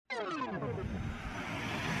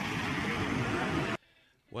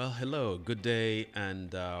Well, hello, good day,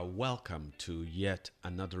 and welcome to yet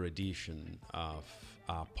another edition of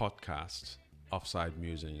our podcast, Offside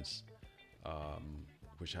Musings,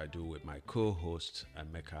 which I do with my co host,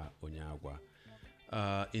 Emeka Onyagwa.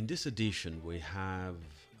 In this edition, we have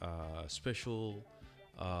a special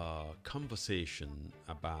conversation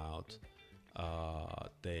about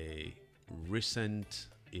the recent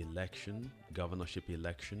governorship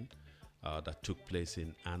election that took place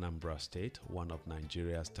in Anambra State, one of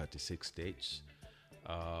Nigeria's 36 states.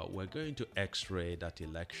 We're going to x-ray that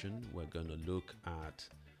election. We're going to look at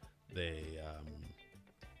the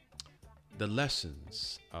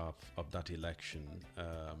lessons of that election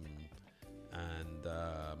and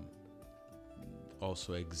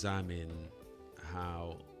also examine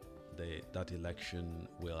how that election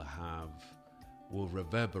will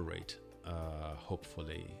reverberate,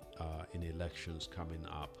 hopefully, in elections coming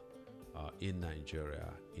up in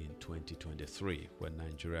Nigeria in 2023, when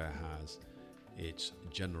Nigeria has its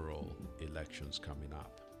general elections coming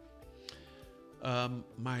up.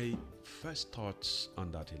 My first thoughts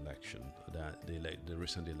on that election, the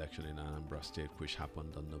recent election in Anambra State, which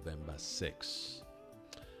happened on November 6th.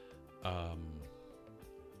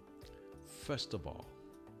 First of all,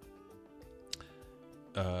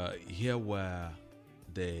 here were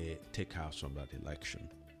the takeouts from that election.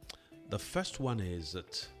 The first one is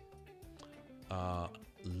that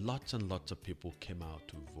lots and lots of people came out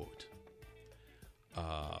to vote,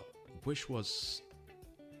 which was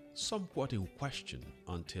somewhat in question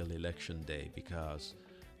until election day, because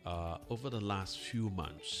over the last few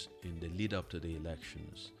months in the lead up to the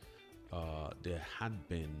elections, there had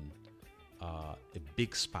been a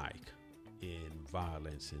big spike in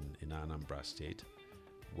violence in Anambra State,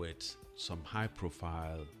 with some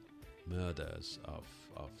high-profile murders of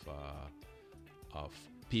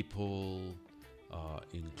people,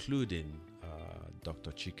 including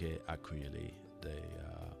Dr. Chike Akunyili, the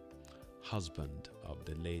husband of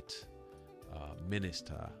the late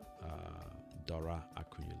minister Dora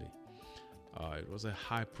Akunyili. It was a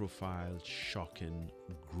high-profile, shocking,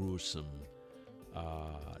 gruesome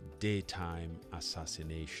daytime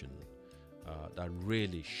assassination that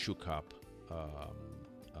really shook up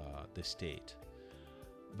the state.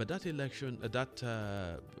 But that election, that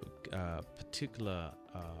particular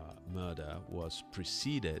murder was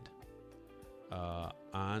preceded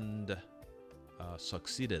and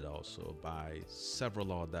succeeded also by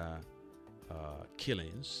several other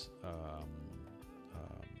killings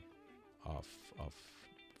of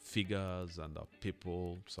figures and of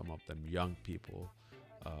people, some of them young people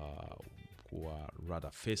who are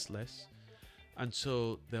rather faceless. And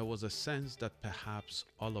so there was a sense that perhaps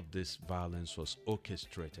all of this violence was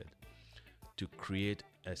orchestrated to create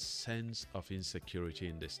a sense of insecurity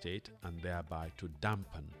in the state, and thereby to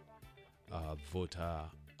dampen voter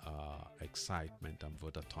excitement and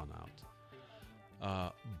voter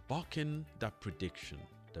turnout. Bucking that prediction,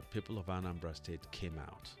 the people of Anambra State came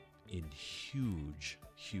out in huge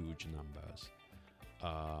numbers,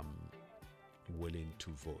 willing to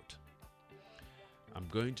vote. I'm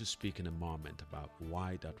going to speak in a moment about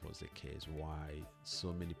why that was the case, why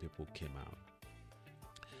so many people came out.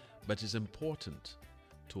 But it's important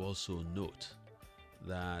to also note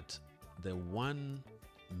that the one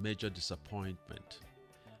major disappointment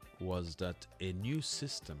was that a new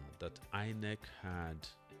system that INEC had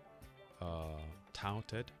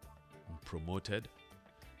touted and promoted,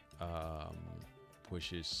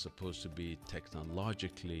 which is supposed to be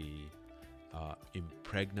technologically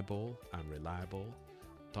impregnable and reliable,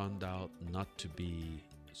 turned out not to be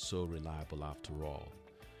so reliable after all.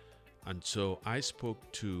 And so I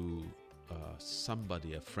spoke to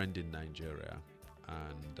somebody, a friend in Nigeria,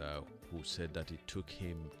 and who said that it took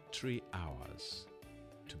him 3 hours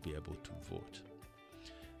to be able to vote.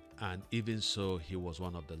 And even so, he was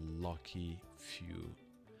one of the lucky few.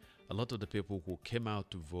 A lot of the people who came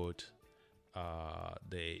out to vote,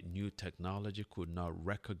 the new technology could not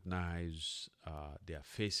recognize their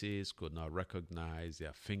faces, could not recognize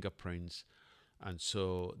their fingerprints. And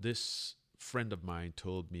so this friend of mine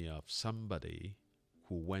told me of somebody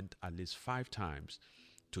who went at least 5 times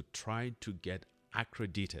to try to get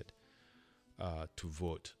accredited to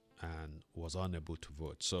vote and was unable to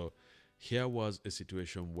vote. So here was a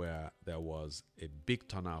situation where there was a big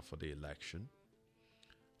turnout for the election.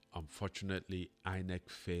 Unfortunately, INEC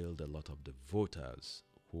failed a lot of the voters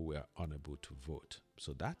who were unable to vote.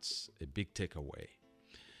 So that's a big takeaway.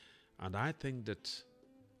 And I think that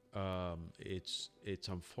it's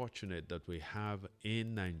unfortunate that we have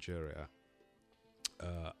in Nigeria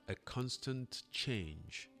a constant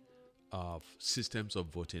change of systems of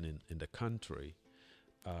voting in the country.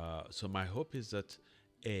 So my hope is that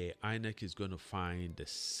INEC is going to find the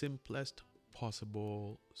simplest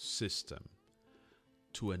possible system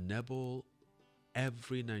to enable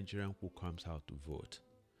every Nigerian who comes out to vote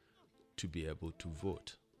to be able to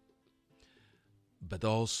vote, but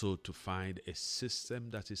also to find a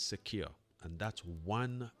system that is secure. And that's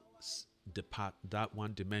one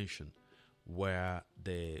dimension where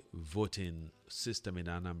the voting system in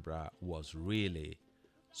Anambra was really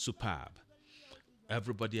superb.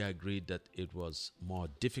 Everybody agreed that it was more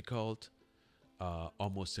difficult,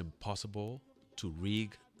 almost impossible to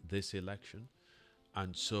rig this election.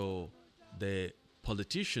 And so the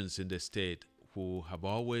politicians in the state who have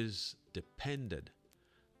always depended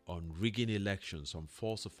on rigging elections, on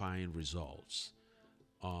falsifying results,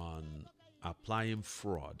 on applying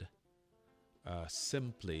fraud,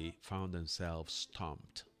 simply found themselves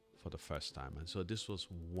stumped for the first time. And so this was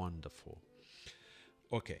wonderful.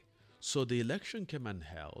 Okay, so the election came and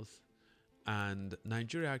held, and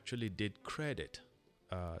Nigeria actually did credit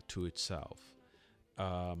to itself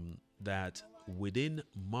that within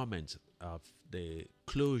moments of the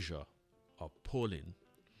closure of polling,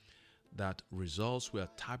 that results were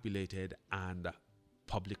tabulated and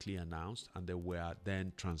publicly announced, and they were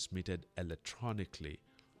then transmitted electronically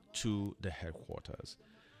to the headquarters.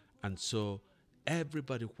 And so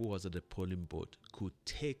everybody who was at the polling booth could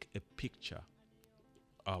take a picture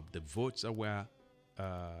of the votes that were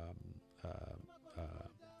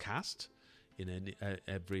cast in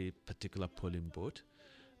every particular polling booth,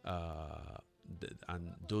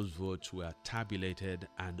 and those votes were tabulated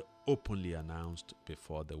and openly announced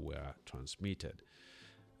before they were transmitted.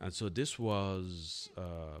 And so this was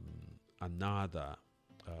another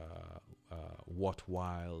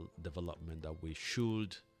worthwhile development that we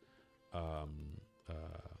should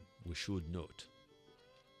note.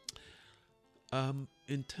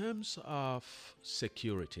 In terms of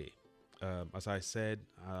security, as I said,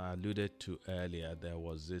 I alluded to earlier, there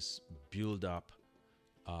was this build-up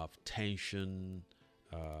of tension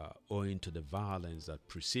owing to the violence that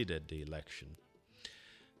preceded the election.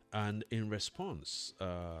 And in response,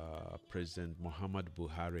 President Muhammad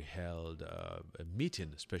Buhari held a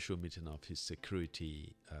special meeting of his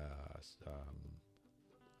security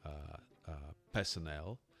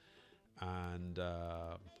personnel, and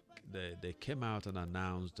they came out and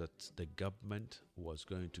announced that the government was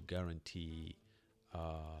going to guarantee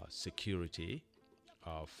security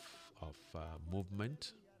of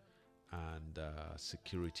movement and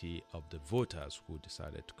security of the voters who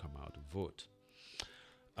decided to come out to vote.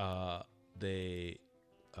 The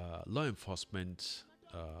law enforcement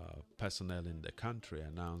personnel in the country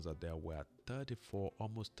announced that there were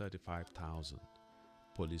almost 35,000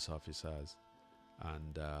 police officers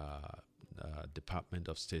and Department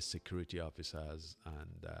of State security officers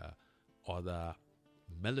and other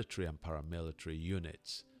military and paramilitary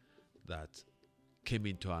units that came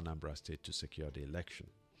into Anambra State to secure the election.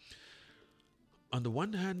 On the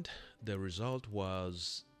one hand, the result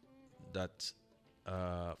was that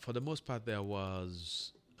for the most part there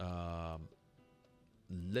was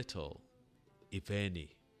little, if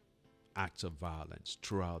any, acts of violence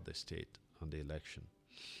throughout the state on the election.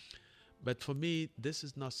 But for me, this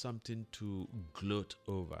is not something to gloat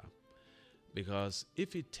over, because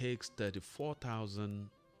if it takes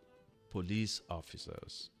 34,000 police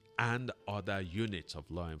officers and other units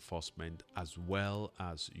of law enforcement, as well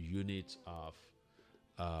as units of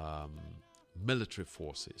military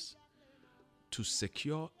forces, to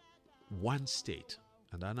secure one state,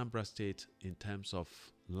 and Anambra State, in terms of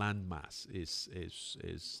landmass, is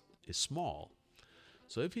small.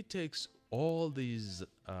 So if it takes all this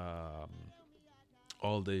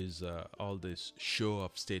show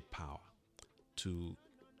of state power to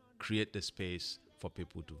create the space for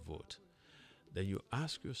people to vote, then you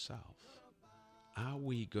ask yourself, are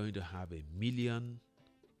we going to have 1 million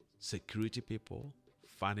security people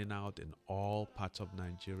fanning out in all parts of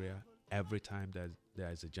Nigeria every time there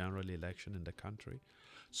is a general election in the country?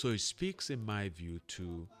 So it speaks, in my view,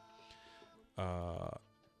 to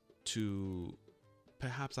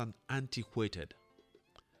perhaps an antiquated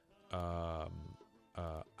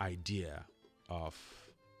idea of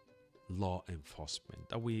law enforcement,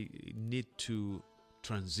 that we need to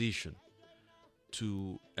transition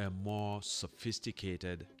to a more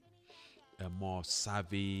sophisticated, a more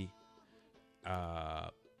savvy,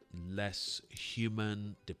 less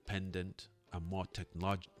human dependent, a more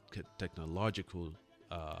technological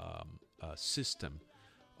system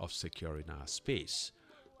of securing our space.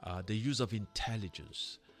 The use of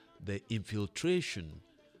intelligence, the infiltration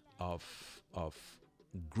of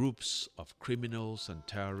groups of criminals and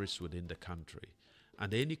terrorists within the country,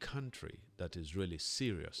 and any country that is really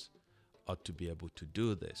serious ought to be able to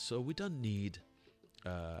do this. So we don't need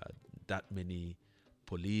that many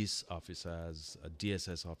police officers,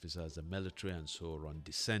 DSS officers, the military, and so on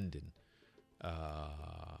descending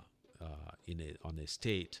on a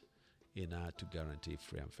state in order to guarantee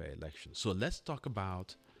free and fair elections. So let's talk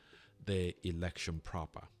about the election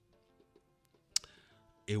proper.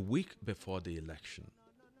 A week before the election,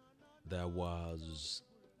 there was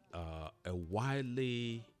a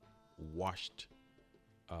widely watched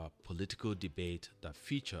political debate that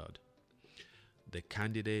featured the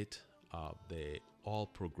candidate of the All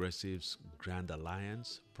Progressives Grand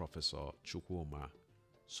Alliance, Professor Chukwuma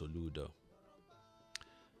Soludo,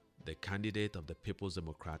 the candidate of the People's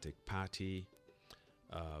Democratic Party,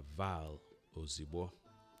 Val Ozigbo,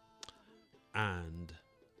 and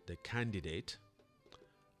the candidate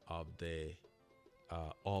of the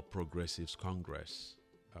All Progressives Congress,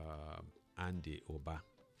 Andy Oba.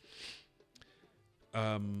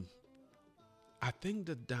 I think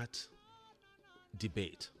that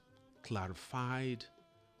debate clarified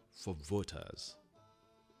for voters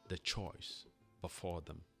the choice before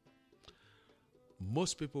them.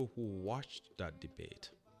 Most people who watched that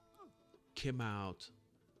debate came out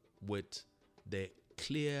with the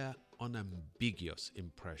clear, unambiguous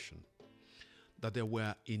impression that there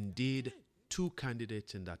were indeed two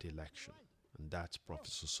candidates in that election, and that's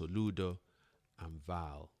Professor Soludo and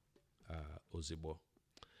Val Ozigbo.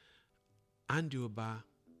 Andy Oba,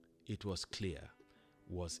 it was clear,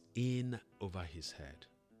 was in over his head.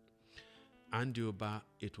 Andy Oba,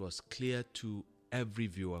 it was clear to every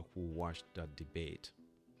viewer who watched that debate,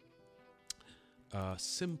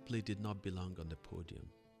 simply did not belong on the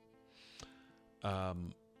podium.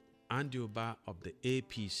 Andy Oba of the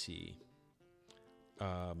APC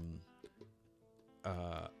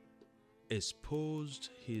exposed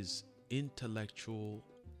his intellectual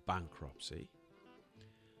bankruptcy,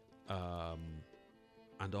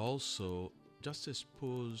 and also just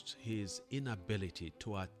exposed his inability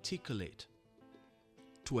to articulate,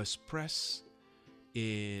 to express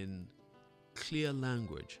in clear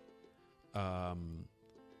language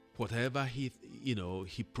whatever he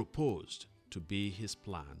proposed to be his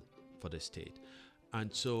plan for the state.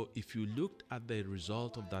 And so if you looked at the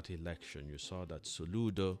result of that election, you saw that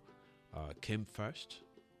Soludo came first,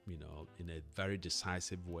 in a very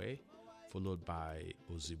decisive way, followed by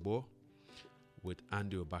Ozigbo, with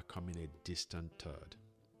Andy Oba coming a distant third.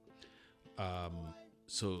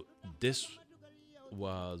 So this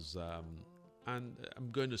was, and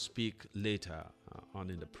I'm going to speak later on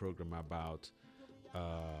in the program about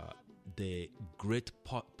the great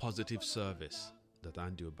positive service that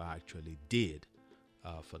Andy Oba actually did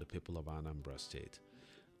for the people of Anambra State.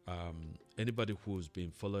 Anybody who's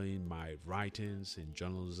been following my writings in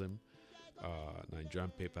journalism, Nigerian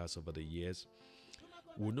papers over the years,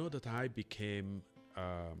 will know that I became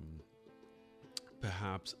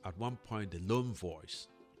perhaps at one point the lone voice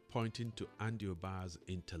pointing to Andy Oba's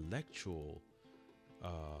intellectual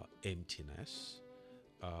emptiness,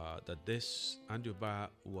 that this Andy Oba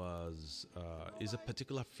is a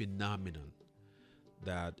particular phenomenon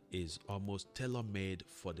that is almost tailor-made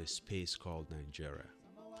for the space called Nigeria.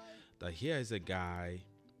 That here is a guy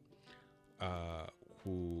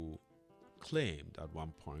who claimed at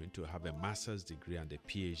one point to have a master's degree and a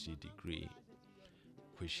PhD degree,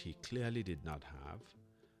 which he clearly did not have,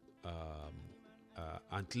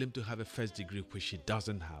 and claimed to have a first degree, which he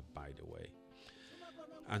doesn't have, by the way.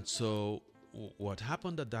 And so what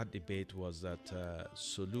happened at that debate was that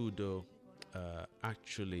Soludo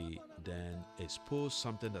actually then exposed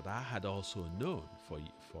something that I had also known for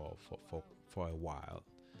a while,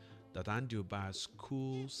 that Andy Oba's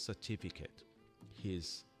school certificate,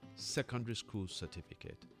 his secondary school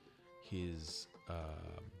certificate, his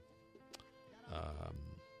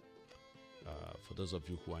for those of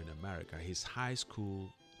you who are in America, his high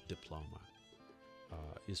school diploma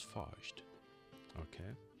is forged.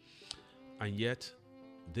 Okay, and yet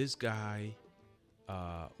this guy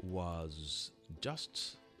was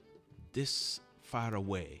just this far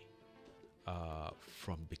away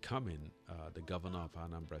from becoming the governor of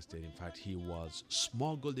Anambra State. In fact, he was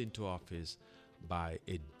smuggled into office by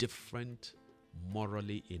a different,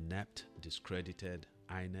 morally inept, discredited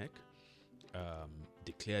INEC,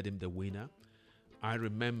 declared him the winner. I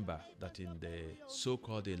remember that in the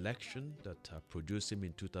so-called election that produced him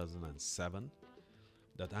in 2007,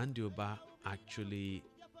 that Andy Oba actually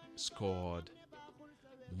scored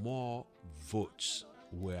more votes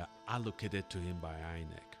were allocated to him by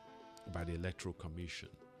INEC, by the Electoral Commission,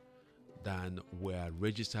 than were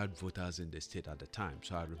registered voters in the state at the time.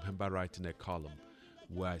 So I remember writing a column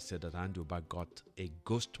where I said that Andy Oba got a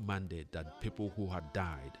ghost mandate, that people who had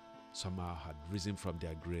died somehow had risen from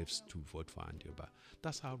their graves to vote for Andy Oba.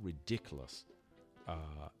 That's how ridiculous a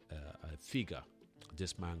figure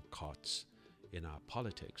this man cuts in our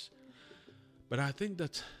politics. But I think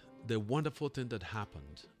that the wonderful thing that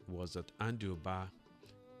happened was that Andy Oba,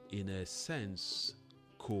 in a sense,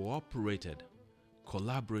 collaborated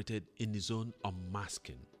in his own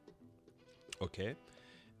unmasking. Okay?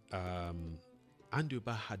 Andy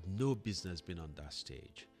Oba had no business being on that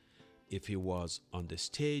stage. If he was on the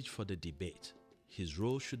stage for the debate, his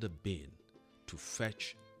role should have been to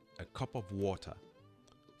fetch a cup of water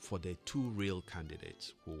for the two real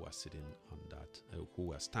candidates who were sitting on that, who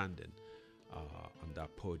were standing on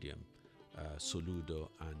that podium, Soludo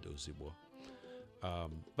and Ozigbo.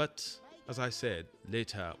 But as I said,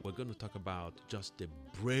 later we're going to talk about just the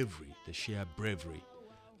bravery, the sheer bravery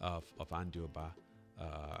of Andy Oba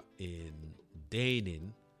in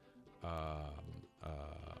deigning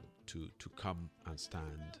to come and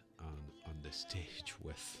stand on the stage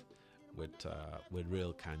with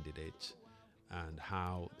real candidates, and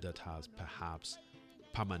how that has perhaps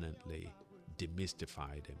permanently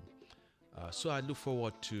demystified him. So I look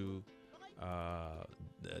forward to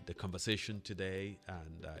the conversation today,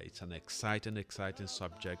 and it's an exciting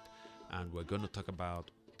subject, and we're going to talk about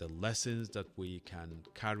the lessons that we can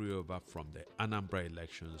carry over from the Anambra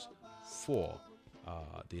elections for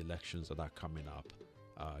the elections that are coming up,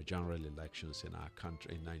 general elections in our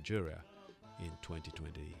country, in Nigeria, in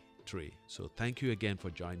 2023. So thank you again for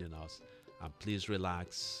joining us, and please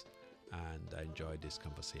relax and enjoy this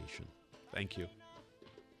conversation. Thank you.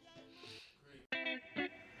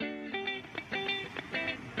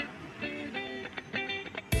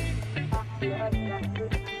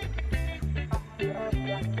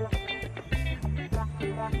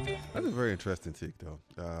 That's a very interesting take, though.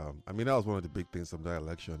 I mean, that was one of the big things from that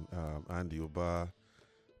election. Andy Oba,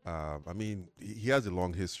 I mean, he has a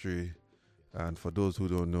long history. And for those who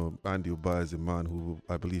don't know, Andy Oba is a man who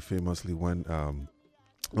I believe famously went,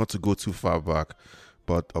 not to go too far back,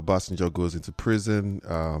 but Obasanjo goes into prison.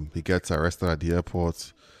 He gets arrested at the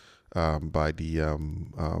airport by the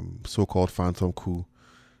so-called phantom coup.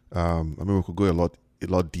 I mean, we could go a lot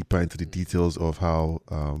deeper into the details of how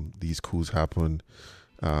these coups happen,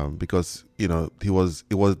 because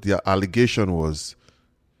the allegation was,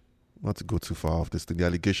 not to go too far off this thing, the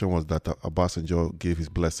allegation was that Obasanjo gave his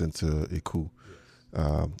blessing to a coup,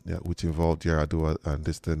 which involved Yar'Adua and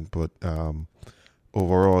this thing. But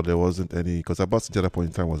overall, there wasn't any, because Obasanjo at that point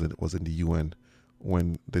in time was in the UN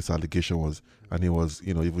when this allegation was, and he was,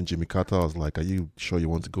 even Jimmy Carter was like, "Are you sure you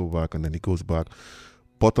want to go back?" And then he goes back.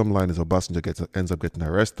 Bottom line is Obasanjo ends up getting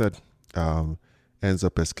arrested, ends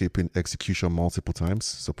up escaping execution multiple times,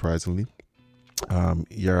 surprisingly.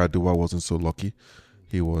 Yar'Adua wasn't so lucky.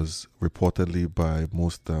 He was reportedly, by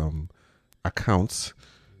most accounts,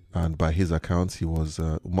 and by his accounts, he was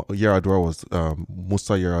Yar'Adua was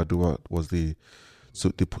Musa Yar'Adua was the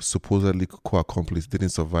supposedly co-accomplice, didn't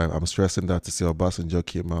survive. I'm stressing that to say Obasanjo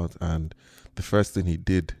came out, and the first thing he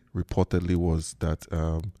did reportedly was that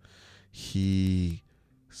he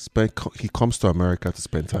comes to America to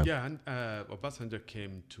spend time. Yeah, and Obasanjo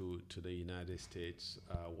came to the United States,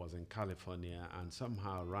 was in California, and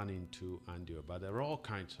somehow ran into Andy Oba. There are all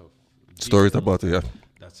kinds of stories about it, yeah.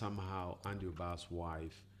 That somehow Andy Oba's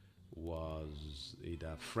wife was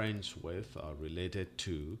either friends with or related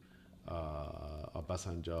to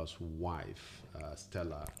Obasanjo's wife,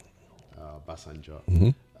 Stella Obasanjo.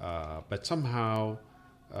 Mm-hmm. But somehow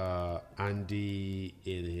Andy,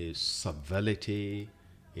 in his civility,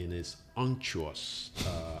 in his unctuous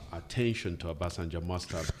attention to Obasanjo,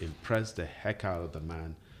 must have impressed the heck out of the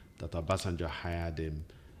man that Obasanjo hired him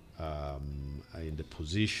in the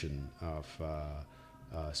position of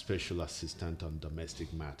special assistant on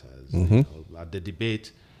domestic matters. Mm-hmm. At the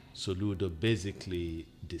debate, Soludo basically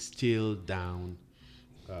distilled down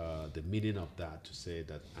the meaning of that to say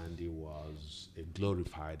that Andy was a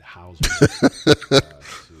glorified housewife.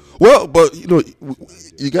 Well, but you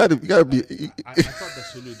gotta be. I thought that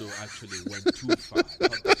Soludo actually went too far. I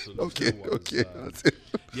thought that Soludo okay.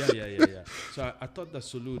 Yeah. So I thought that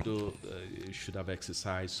Soludo should have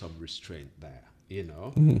exercised some restraint there.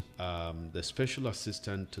 Mm-hmm. The special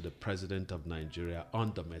assistant to the president of Nigeria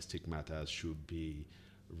on domestic matters should be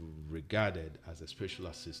regarded as a special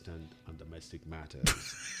assistant on domestic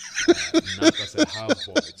matters, not as a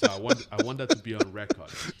houseboy. So I want that to be on record.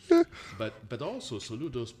 But also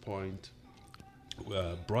Soludo's point,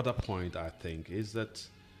 broader point, I think, is that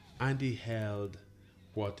Andy held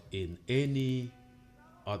what in any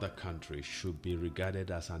other country should be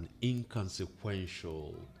regarded as an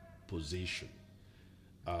inconsequential position.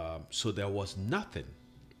 So there was nothing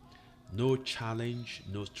no challenge,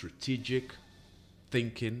 no strategic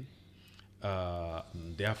thinking,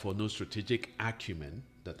 therefore no strategic acumen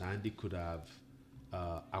that Andy could have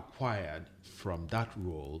acquired from that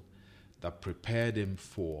role that prepared him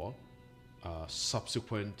for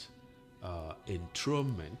subsequent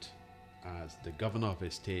enthronement as the governor of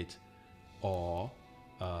a state, or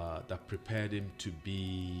that prepared him to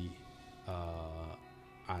be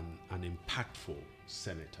an impactful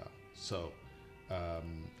senator. So,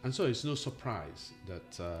 and so it's no surprise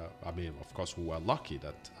that, of course, we were lucky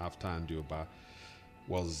that after Andy Oba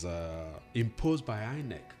was imposed by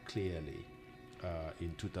INEC clearly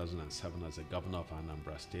in 2007 as a governor of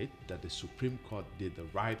Anambra State, that the Supreme Court did the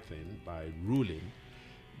right thing by ruling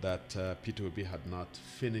that Peter Obi had not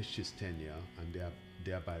finished his tenure and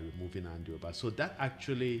thereby removing Andy Oba. So that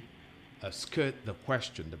actually skirt the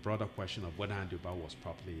question, the broader question of whether Andy Oba was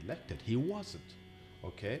properly elected. He wasn't,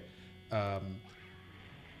 okay?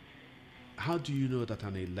 How do you know that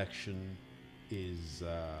an election is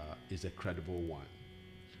a credible one?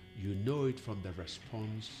 You know it from the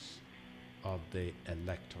response of the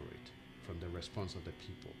electorate, from the response of the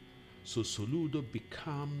people. So Soludo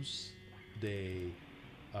becomes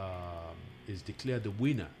is declared the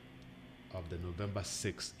winner of the November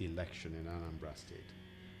 6th election in Anambra State.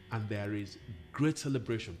 And there is great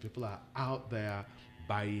celebration. People are out there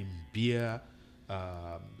buying beer,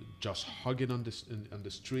 just hugging on the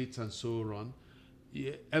streets and so on.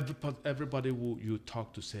 Yeah, everybody who you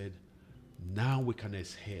talk to said, now we can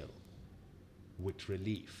exhale with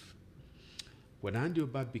relief. When Andy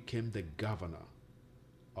Oba became the governor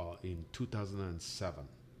in 2007,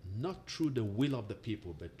 not through the will of the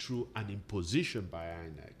people, but through an imposition by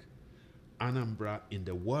INEC, Anambra, in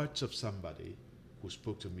the words of somebody who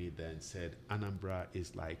spoke to me then, said, Anambra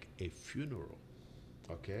is like a funeral,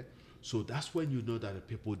 okay? So that's when you know that the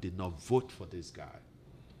people did not vote for this guy.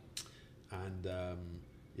 And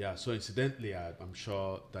so incidentally, I'm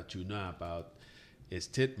sure that you know about a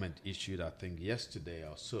statement issued, I think, yesterday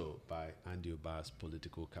or so by Andy Oba's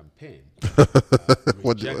political campaign,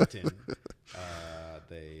 rejecting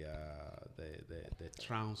the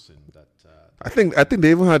trouncing that. I think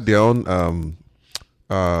they even had their own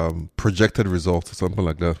projected results or something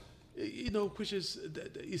like that. You know, which is,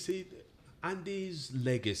 you see, Andy's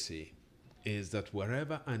legacy is that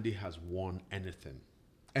wherever Andy has won anything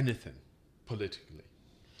politically,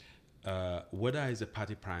 whether it's a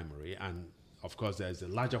party primary, and of course there's a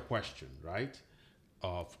larger question, right,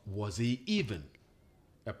 of was he even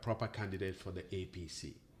a proper candidate for the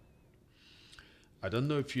APC? I don't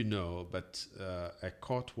know if you know, but a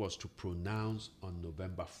court was to pronounce on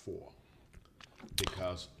November 4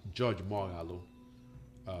 because George Moghalu,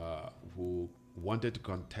 who wanted to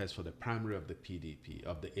contest for the primary of the PDP,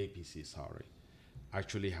 of the APC,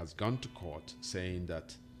 actually has gone to court saying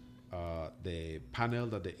that the panel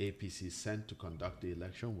that the APC sent to conduct the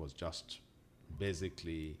election was just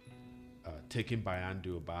basically taken by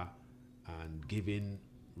Andy Oba and giving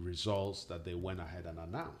results that they went ahead and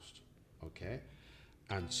announced, okay?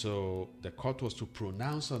 And so the court was to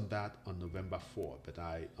pronounce on that on November 4, but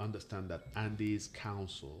I understand that Andy's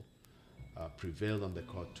counsel prevailed on the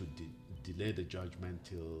court to delay the judgment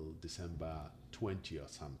till December 20 or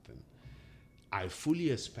something. I fully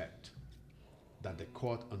expect that the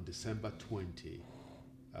court on December 20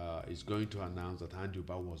 is going to announce that Andy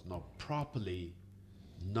Oba was not properly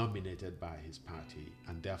nominated by his party,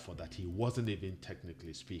 and therefore that he wasn't even,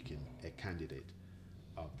 technically speaking, a candidate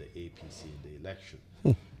of the APC in the election.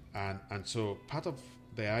 And so part of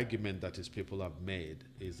the argument that his people have made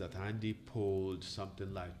is that Andy polled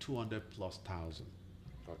something like 200,000+,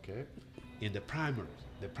 okay, in the primary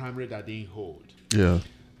that didn't hold. Yeah.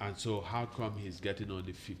 And so how come he's getting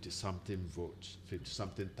only 50-something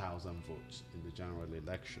thousand votes in the general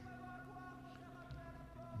election?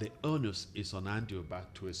 The onus is on Andy Oba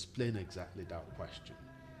to explain exactly that question.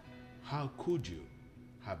 How could you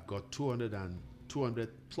have got 200+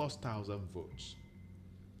 thousand votes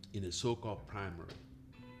in a so-called primary,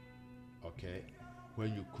 okay,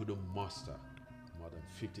 when you couldn't muster more than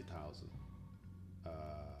 50,000,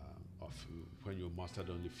 when you mustered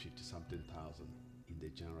only 50-something thousand in the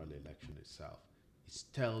general election itself? It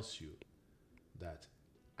tells you that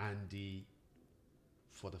Andy,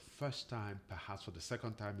 for the first time, perhaps for the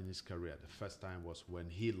second time in his career, the first time was when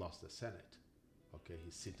he lost the Senate. Okay,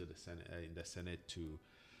 he seated the Senate in the Senate to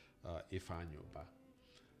Ifeanyi Oba.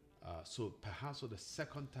 So perhaps for the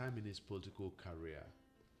second time in his political career,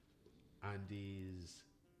 Andy's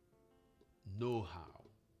know-how,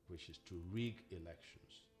 which is to rig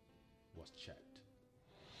elections, was checked.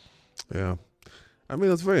 Yeah. I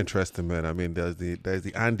mean, it's very interesting, man. I mean, there's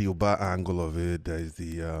the Andy Oba angle of it. There's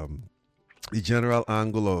the the general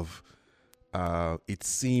angle of it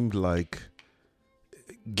seemed like,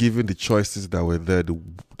 given the choices that were there, the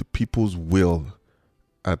people's will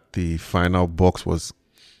at the final box was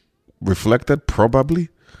reflected, probably,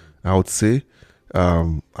 I would say.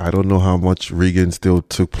 I don't know how much rigging still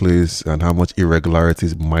took place and how much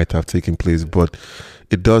irregularities might have taken place, but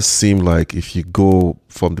it does seem like if you go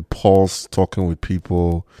from the polls, talking with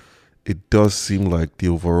people, it does seem like the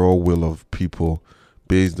overall will of people,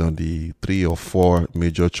 based on the 3 or 4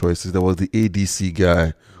 major choices. There was the ADC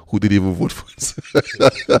guy who didn't even vote for it.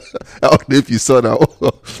 I don't know if you saw that.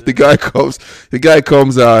 The guy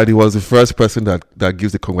comes out, and he was the first person that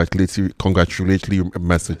gives the congratulatory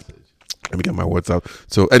message. Let me get my words out.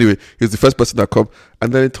 So anyway, he's the first person that come,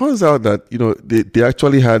 and then it turns out that they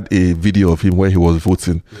actually had a video of him where he was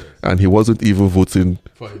voting, and he wasn't even voting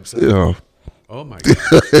for himself. Oh my God!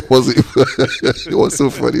 it was so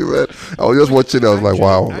funny, man. I was just watching it. I was like,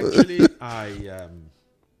 wow. Actually,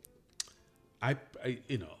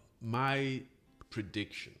 my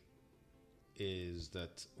prediction is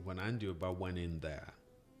that when Andy Oba went in there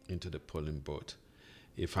into the polling booth,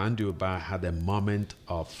 if Andy Oba had a moment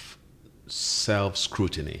of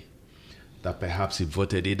self-scrutiny, that perhaps he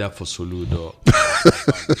voted either for Soludo rather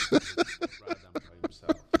than for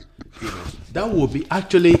himself, that would be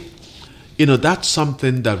actually, that's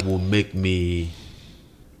something that will make me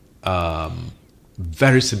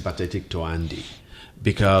very sympathetic to Andy,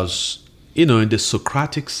 because in the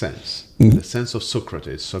Socratic sense, in the sense of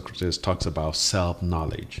Socrates talks about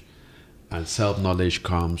self-knowledge, and self-knowledge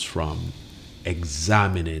comes from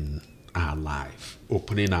examining our life,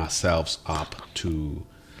 opening ourselves up to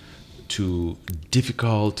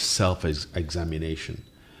difficult self-examination.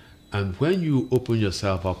 And when you open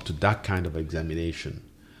yourself up to that kind of examination,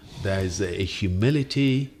 there is a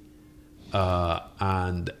humility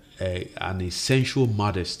and an essential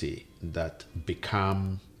modesty that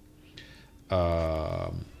become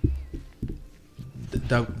that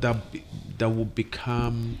will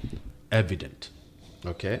become evident,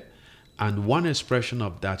 okay? And one expression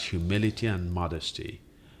of that humility and modesty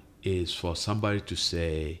is for somebody to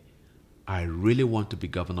say, I really want to be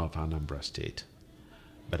governor of Anambra State,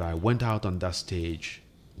 but I went out on that stage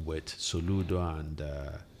with Soludo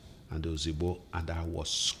and Ozigbo, and I was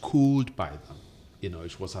schooled by them.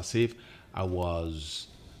 It was as if I was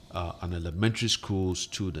an elementary school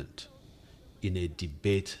student in a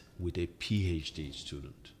debate with a PhD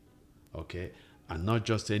student, okay? And not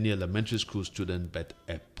just any elementary school student, but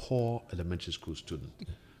a poor elementary school student.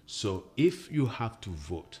 So if you have to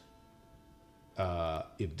vote,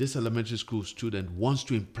 if this elementary school student wants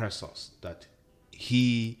to impress us that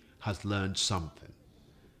he has learned something,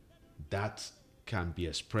 that can be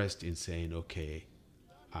expressed in saying, okay,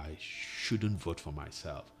 I shouldn't vote for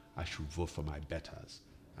myself. I should vote for my betters.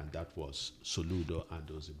 And that was Soludo and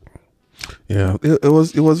Ozigbo. Yeah, it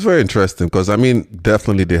was very interesting because,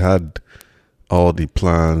 definitely they had all the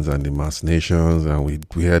plans and the machinations, and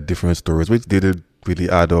we had different stories which didn't really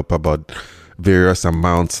add up about various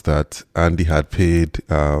amounts that Andy had paid.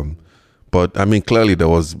 But clearly there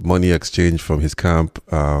was money exchange from his camp,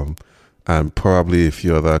 and probably a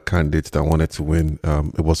few other candidates that wanted to win.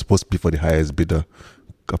 It was supposed to be for the highest bidder,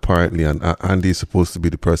 apparently, and Andy is supposed to be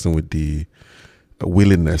the person with the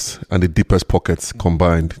willingness and the deepest pockets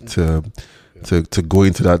combined to go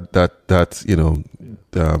into that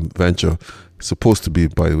venture. It's supposed to be,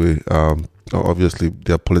 by the way. Obviously,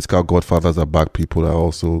 their political godfathers are back people that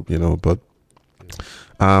also, but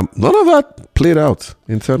none of that played out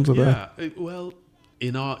in terms of that. Yeah, well,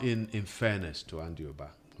 in fairness to Andy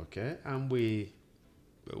Oba, okay, and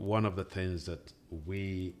one of the things that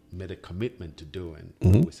we made a commitment to doing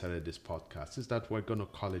when we started this podcast is that we're going to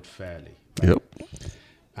call it fairly. Right? Yep.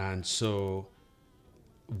 And so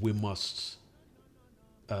we must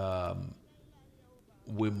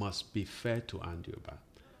be fair to Andy Oba.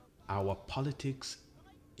 Our politics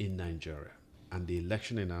in Nigeria and the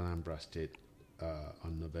election in Anambra State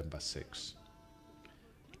on November 6th,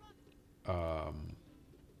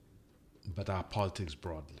 but our politics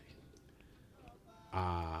broadly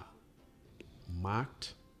are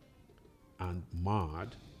marked and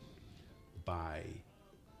marred by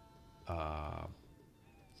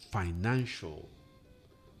financial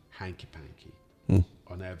hanky-panky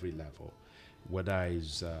on every level, whether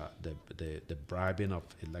it's the bribing of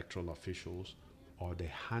electoral officials or the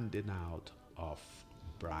handing out of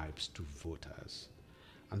bribes to voters.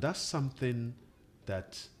 And that's something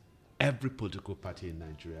that every political party in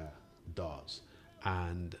Nigeria does.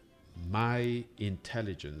 And my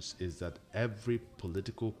intelligence is that every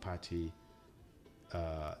political party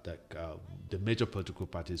the major political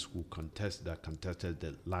parties who contested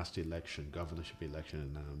the last election, governorship election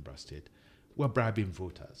in Anambra State, were bribing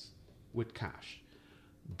voters with cash.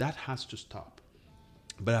 That has to stop.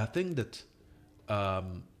 But I think that,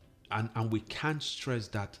 and we can't stress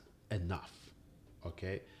that enough,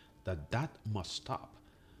 okay, that must stop.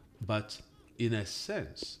 But in a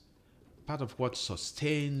sense, part of what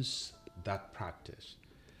sustains that practice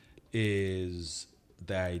is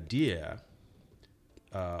the idea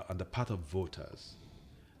on the part of voters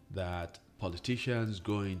that politicians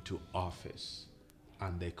go into office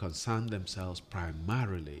and they concern themselves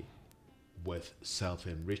primarily with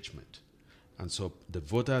self-enrichment. And so the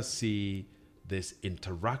voters see this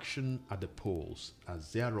interaction at the polls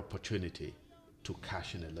as their opportunity to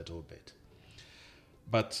cash in a little bit.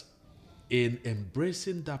 But in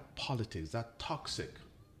embracing that politics, that toxic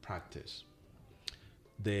practice,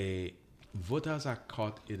 the voters are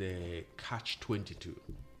caught in a catch-22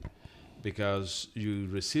 because you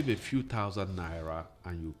receive a few thousand naira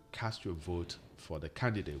and you cast your vote for the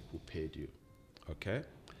candidate who paid you, okay?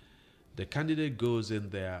 The candidate goes in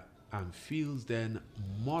there and feels then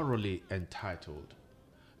morally entitled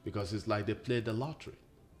because it's like they played the lottery,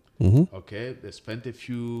 okay? They spent a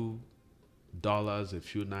few dollars, a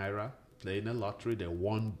few naira, playing a lottery, they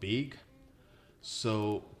won big.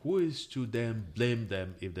 So who is to then blame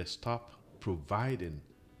them if they stop providing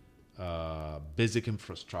basic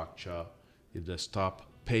infrastructure, if they stop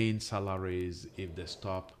paying salaries, if they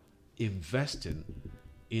stop investing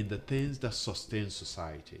in the things that sustain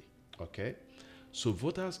society, okay? So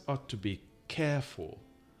voters ought to be careful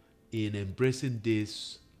in embracing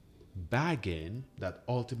this bargain that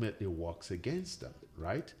ultimately works against them,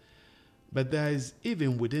 right? But there is,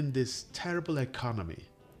 even within this terrible economy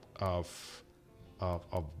of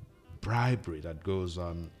bribery that goes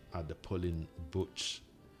on at the polling booths,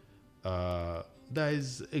 there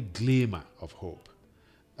is a glimmer of hope.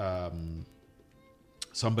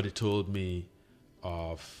 Somebody told me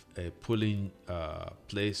of a polling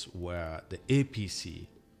place where the APC,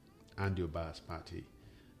 Andy Oba's party,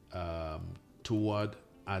 as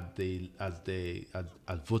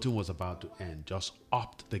voting was about to end, just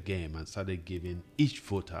upped the game and started giving each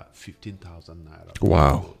voter 15,000 naira.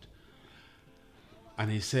 Wow. Vote.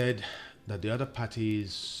 And he said that the other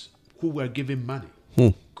parties who were giving money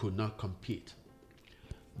could not compete.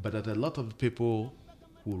 But that a lot of people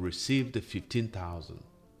who received the 15,000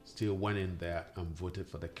 still went in there and voted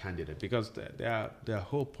for the candidate, because their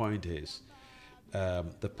whole point is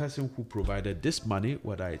the person who provided this money,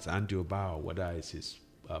 whether it's Andy Oba or whether it's his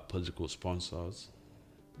political sponsors,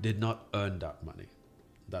 did not earn that money.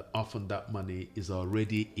 That often that money is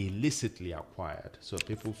already illicitly acquired. So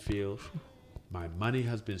people feel my money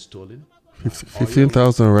has been stolen.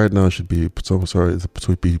 15,000 right now should be, it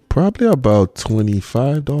would be probably about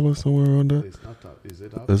 $25 somewhere around there. It's not up. Is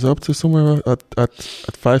it up? It's up to somewhere at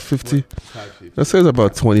 $5.50. $5.50. Let's say it's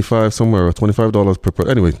about 25 somewhere, $25 per.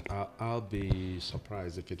 Anyway, I'll be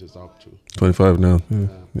surprised if it is up to 25 now.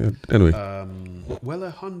 Yeah. Anyway,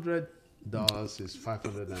 well, $100 is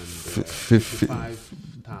 550.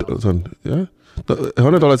 Yeah,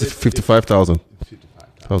 $100 is 55,000.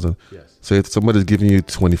 55,000. Yes. So if somebody's giving you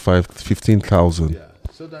 15,000. Yeah.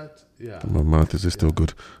 So that, yeah. My math is still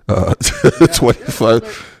good.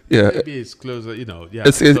 25. Yeah. Maybe it's closer, Yeah.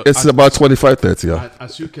 It's about 25, 30. Yeah.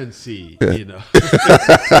 As you can see, Yeah.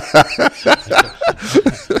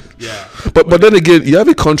 Yeah. But then again, you have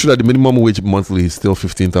a country that the minimum wage monthly is still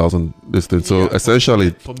 15,000. So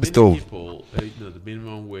essentially, for many still people, the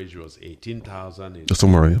minimum wage was 18,000.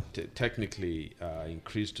 somewhere. Yeah. Technically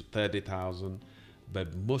increased to 30,000.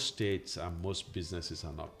 But most states and most businesses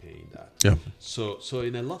are not paying that. Yeah. So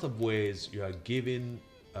in a lot of ways, you are giving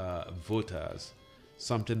voters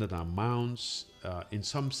something that amounts, in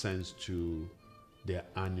some sense, to their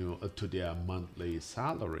monthly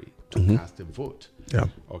salary to cast a vote. Yeah.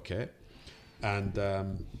 Okay. And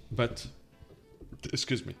but,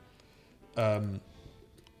 excuse me.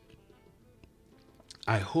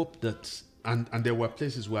 I hope that. And there were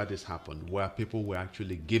places where this happened, where people were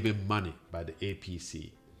actually given money by the APC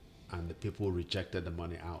and the people rejected the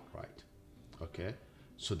money outright. Okay?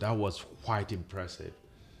 So that was quite impressive.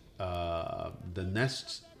 The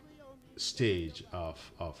next stage of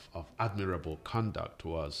admirable conduct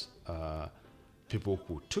was people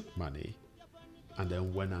who took money and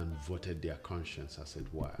then went and voted their conscience, as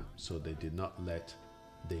it were. So they did not let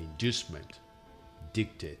the inducement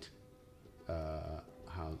dictate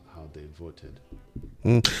how they voted.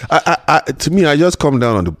 To me, I just come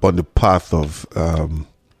down on the path of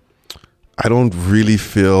I don't really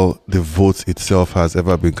feel the vote itself has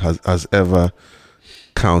ever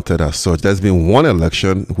counted as such. There's been one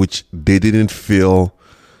election which they didn't feel.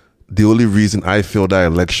 The only reason I feel that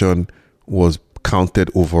election was counted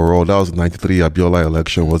overall, that was the 93 Abiola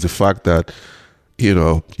election, was the fact that,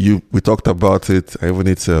 we talked about it. I even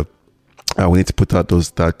need to we need to put out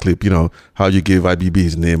that clip, how you gave IBB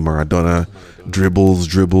his name, Maradona,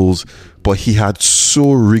 dribbles, but he had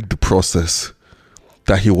so rigged the process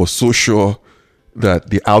that he was so sure that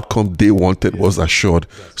the outcome they wanted was assured.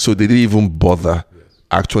 So they didn't even bother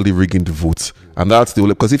actually rigging the votes. And that's the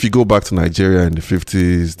only, because if you go back to Nigeria in the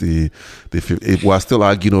 50s, we're still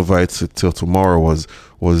arguing over it till tomorrow. Was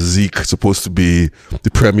Zeke supposed to be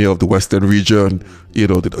the premier of the Western region? The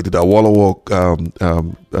Awolowo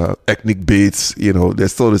ethnic baits.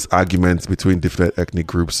 There's still this argument between different ethnic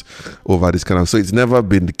groups over this kind of. So it's never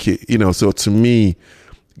been the case. So to me,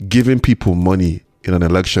 giving people money in an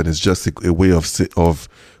election is just a way of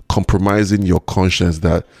compromising your conscience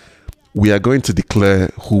that we are going to declare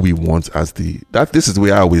who we want as this is the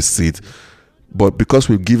way I always see it. But because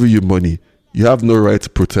we've given you money, you have no right to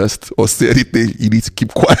protest or say anything. You need to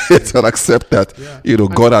keep quiet and accept that,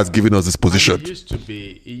 God has given us this position. It used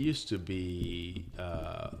to be,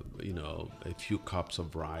 a few cups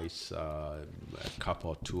of rice, a cup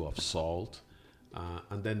or two of salt,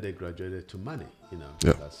 and then they graduated to money,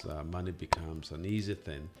 because money becomes an easy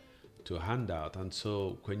thing to hand out. And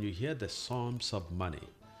so when you hear the sums of money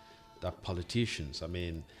that politicians,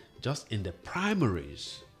 just in the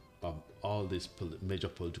primaries of all these major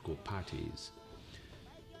political parties,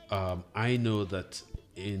 I know that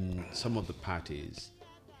in some of the parties,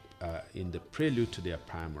 in the prelude to their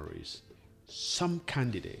primaries, some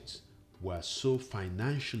candidates were so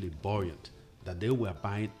financially buoyant that they were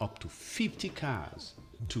buying up to 50 cars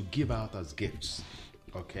to give out as gifts,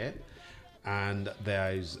 okay? And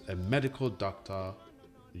there is a medical doctor,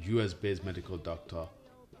 US-based medical doctor,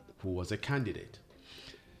 who was a candidate,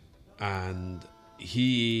 and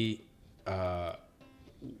he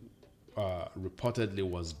reportedly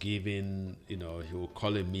was given, he would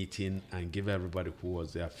call a meeting and give everybody who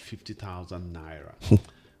was there 50,000 naira.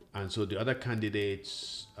 And so the other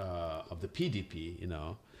candidates of the PDP,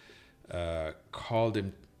 called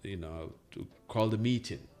him, to call the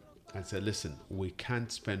meeting and said, listen, we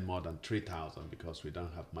can't spend more than 3,000 because we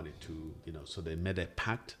don't have money to, so they made a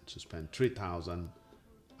pact to spend 3,000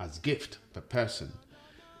 as gift per person.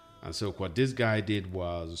 And so what this guy did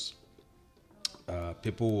was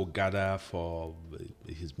people will gather for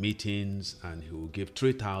his meetings and he will give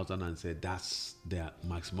 3,000 and say that's the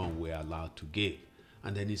maximum we're allowed to give.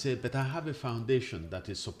 And then he said, but I have a foundation that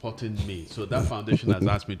is supporting me. So that foundation has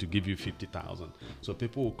asked me to give you 50,000. So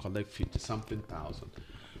people will collect 50-something thousand.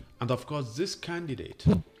 And of course, this candidate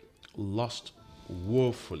lost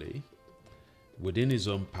woefully within his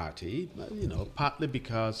own party, partly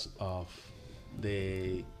because of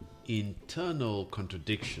the internal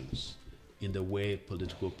contradictions in the way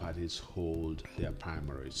political parties hold their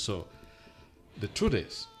primaries. So the truth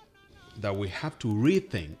is that we have to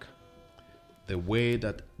rethink the way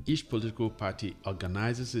that each political party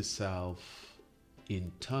organizes itself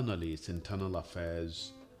internally, its internal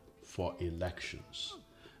affairs for elections.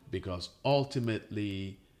 Because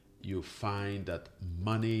ultimately, you find that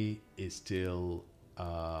money is still,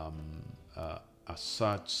 as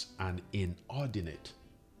such, an inordinate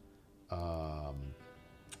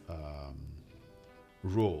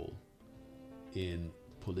role in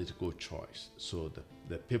political choice. So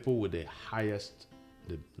the people with the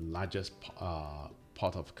largest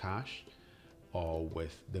pot of cash, or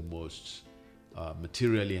with the most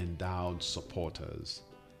materially endowed supporters,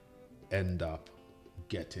 end up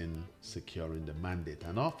securing the mandate.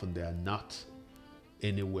 And often they are not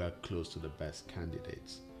anywhere close to the best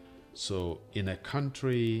candidates. So in a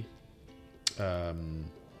country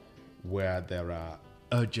where there are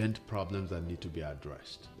urgent problems that need to be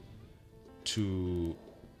addressed, to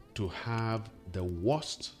have the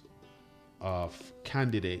worst of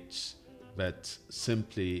candidates, but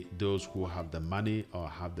simply those who have the money or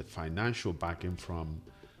have the financial backing from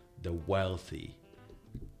the wealthy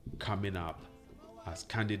coming up as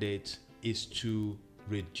candidates, is to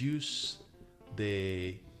reduce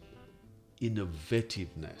the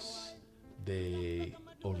innovativeness, the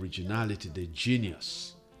originality, the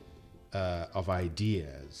genius of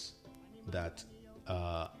ideas that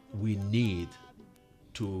we need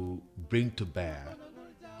to bring to bear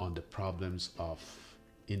on the problems of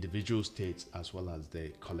individual states as well as the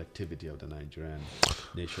collectivity of the Nigerian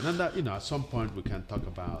nation. And that, at some point we can talk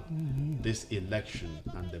about this election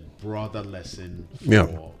and the broader lesson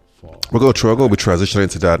for we're going to be transitioning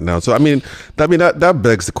to that now. So that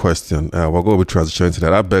begs the question. We're going to be transitioning to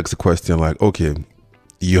that. That begs the question, like, okay,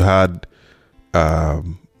 you had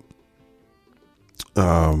um,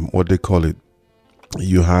 what they call it,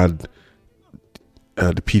 you had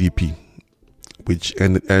the PDP, which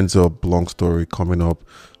ends up, long story, coming up,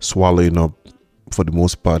 swallowing up, for the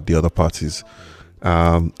most part, the other parties.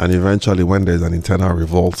 And eventually, when there's an internal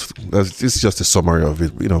revolt, this is just a summary of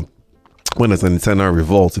it. When there's an internal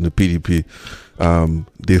revolt in the PDP,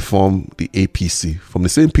 they form the APC from the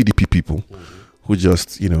same PDP people who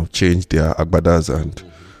just, change their agbadas and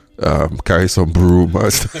carry some broom,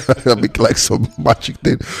 like some magic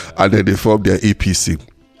thing, and then they form their APC.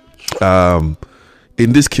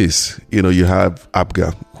 In this case, you have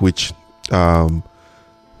APGA, which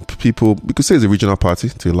people, we could say is a regional party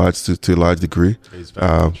to a large degree. It's very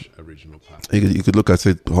much a regional party. You could look at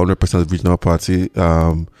it 100% regional party,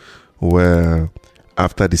 where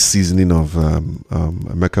after the seasoning of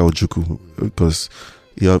Emeka Ojukwu, because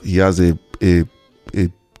he has a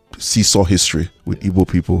seesaw history with Igbo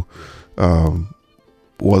people,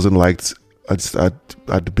 wasn't liked at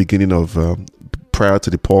the beginning of prior to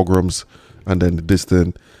the pogroms, and then the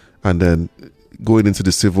distant, and then going into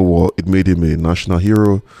the Civil War, it made him a national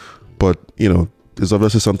hero. But there's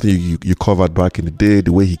obviously something you covered back in the day,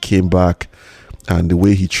 the way he came back and the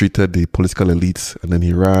way he treated the political elites, and then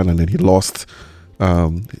he ran and then he lost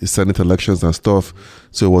his Senate elections and stuff.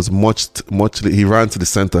 So it was much he ran to the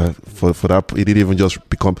center for that. He didn't even just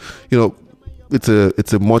become,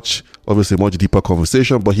 it's a much deeper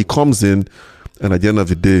conversation, but he comes in, and at the end of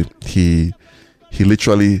the day, he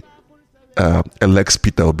literally elects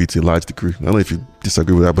Peter Obi to a large degree. I don't know if you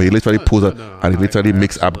disagree with that, but he literally pulls out and he literally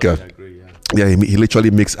makes APGA. He literally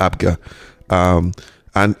makes APGA. And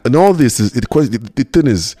all this is, the thing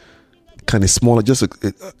is kind of smaller, just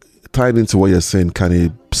tied into what you're saying, kind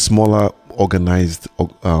of smaller, organized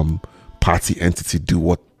party entity do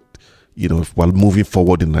what, while moving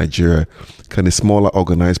forward in Nigeria, kind of smaller,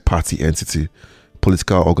 organized party entity,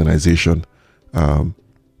 political organization,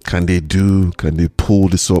 can they pull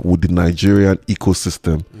this up with the Nigerian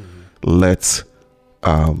ecosystem?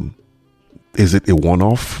 Is it a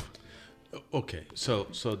one-off? Okay, so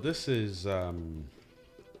this is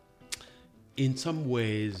in some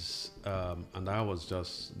ways, and I was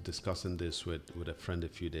just discussing this with a friend a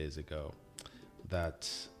few days ago, that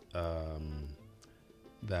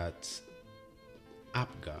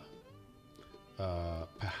APGA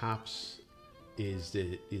perhaps is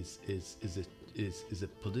a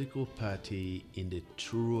political party in the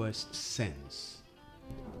truest sense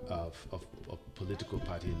of political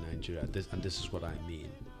party in Nigeria. This is what I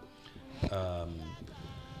mean.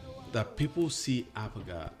 That people see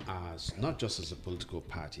APGA as not just as a political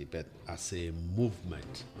party, but as a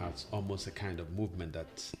movement, as almost a kind of movement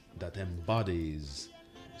that embodies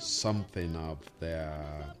something of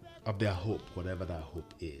their hope, whatever that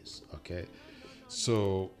hope is. Okay,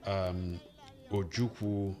 so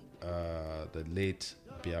Ojukwu, the late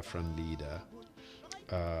Biafran leader,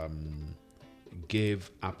 gave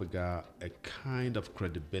APGA a kind of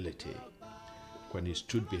credibility when he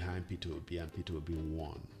stood behind Peter Obi, and Peter Obi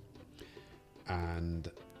won. And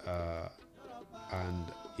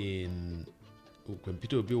when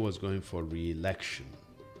Peter Obi was going for re-election,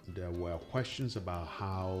 there were questions about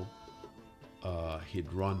how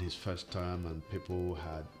he'd run his first term, and people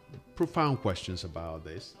had profound questions about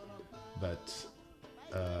this. But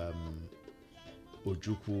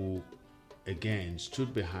Ojukwu again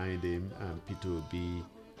stood behind him, and Peter Obi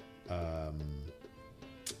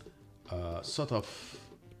sort of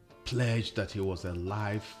pledged that he was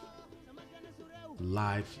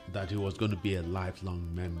that he was going to be a lifelong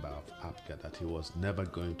member of APGA, that he was never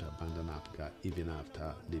going to abandon APGA even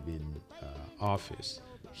after leaving office.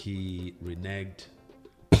 He reneged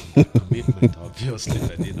on commitment, obviously,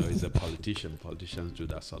 but he's a politician. Politicians do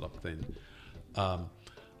that sort of thing.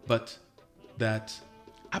 But that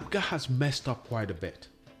APGA has messed up quite a bit.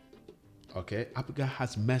 Okay, APGA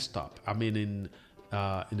has messed up. I mean, in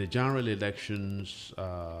the general elections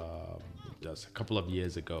just a couple of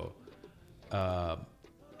years ago,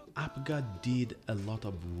 APGA did a lot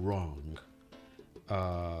of wrong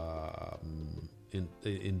in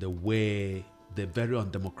the very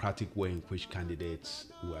undemocratic way in which candidates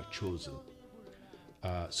were chosen.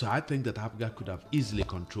 So I think that APGA could have easily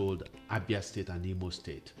controlled Abia State and Imo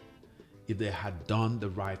State if they had done the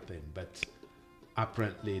right thing. But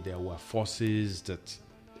apparently there were forces that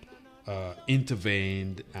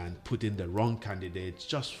intervened and put in the wrong candidates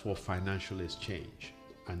just for financial exchange.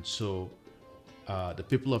 And so the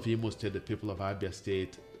people of Imo State, the people of Abia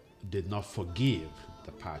State did not forgive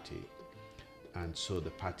the party. And so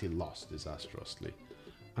the party lost disastrously.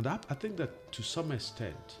 And I think that to some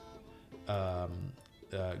extent,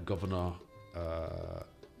 Governor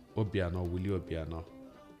Willie Obiano,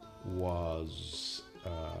 was,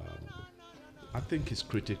 I think his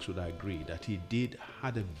critics would agree that he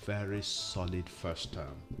had a very solid first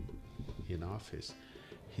term in office.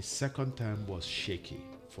 His second term was shaky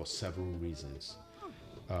for several reasons.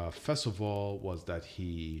 First of all was that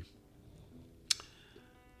he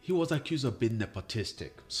was accused of being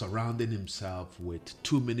nepotistic, surrounding himself with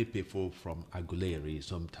too many people from Aguleri, his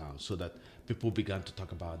hometown, so that people began to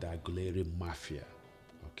talk about the Aguleri mafia,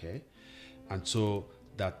 okay? And so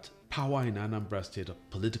that power in Anambra State,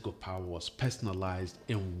 political power, was personalized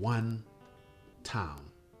in one town,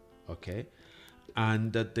 okay?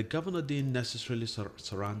 And that the governor didn't necessarily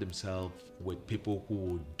surround himself with people who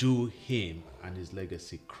would do him and his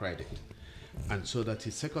legacy credit. And so that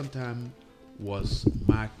his second term was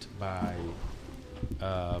marked by,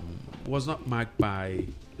 was not marked by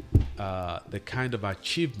the kind of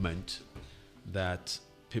achievement that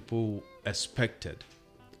people expected,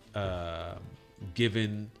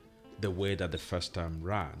 given the way that the first term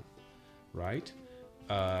ran, right?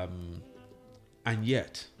 And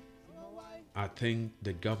yet, I think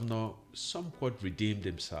the governor somewhat redeemed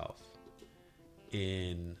himself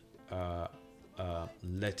in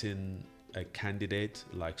letting a candidate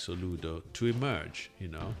like Soludo to emerge,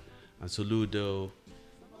 and Soludo,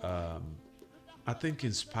 I think,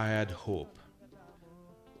 inspired hope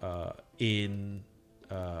in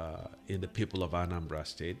the people of Anambra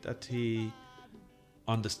State, that he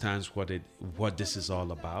understands what this is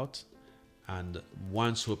all about, and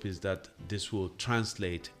one's hope is that this will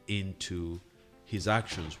translate into his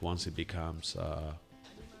actions once he becomes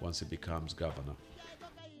governor.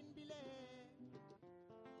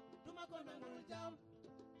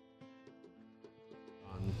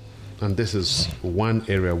 And this is one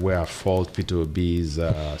area where I fault Peter Obi's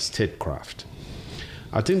statecraft.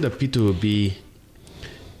 I think that Peter Obi,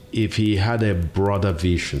 if he had a broader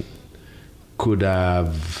vision, could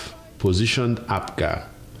have positioned APGA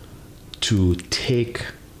to take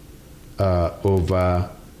over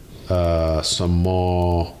some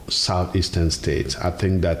more southeastern states. I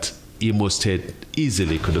think that Imo State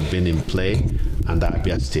easily could have been in play, and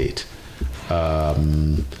Abia State.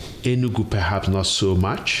 Enugu perhaps not so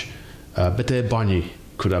much, but Ebonyi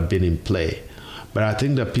could have been in play. But I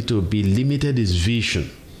think that Peter Obi limited his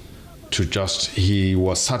vision to he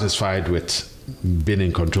was satisfied with being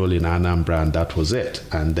in control in Anambra, and that was it.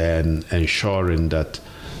 And then ensuring that,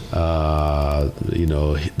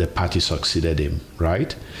 the party succeeded him,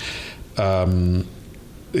 right? I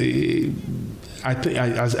think,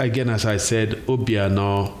 as I said,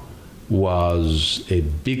 Obiano was a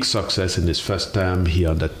big success in his first term. He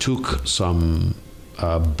undertook some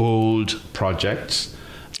bold projects.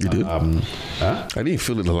 You did? I didn't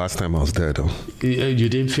feel it the last time I was there, though. You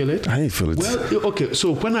didn't feel it? I didn't feel it. Well, okay.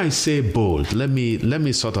 So when I say bold, let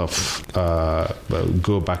me sort of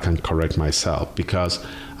go back and correct myself, because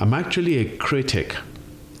I'm actually a critic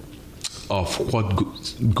of what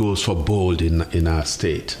goes for bold in our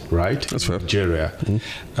state, right? That's fair. Nigeria.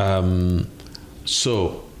 Mm-hmm.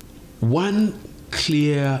 So one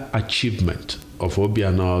clear achievement of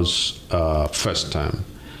Obiano's first term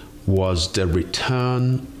was the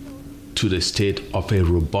return to the state of a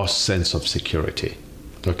robust sense of security.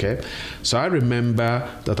 Okay? So I remember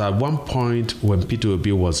that at one point when Peter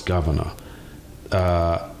Obi was governor,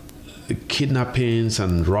 kidnappings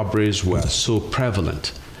and robberies were so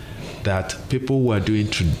prevalent that people were doing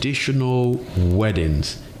traditional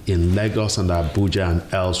weddings in Lagos and Abuja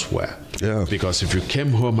and elsewhere. Yeah. Because if you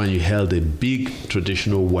came home and you held a big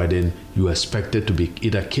traditional wedding, you were expected to be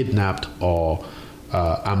either kidnapped or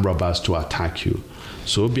armed robbers to attack you.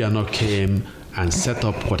 So Obiano came and set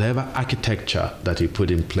up whatever architecture that he put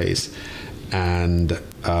in place, and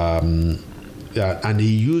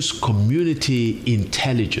he used community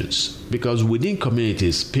intelligence, because within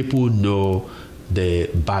communities people know the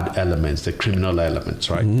bad elements, the criminal elements,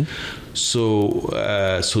 right? Mm-hmm. So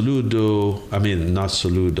Soludo, not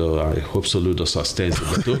Soludo, I hope Soludo sustains it,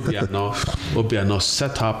 but Obiano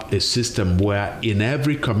set up a system where in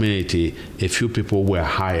every community a few people were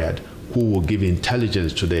hired who will give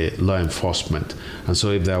intelligence to the law enforcement. And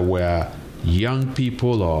so if there were young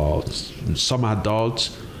people or some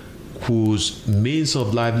adults whose means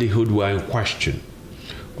of livelihood were in question,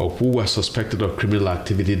 or who were suspected of criminal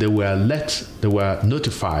activity, they were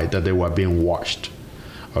notified that they were being watched.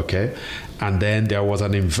 Okay? And then there was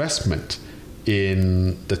an investment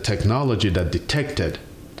in the technology that detected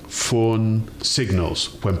phone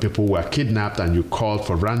signals when people were kidnapped and you called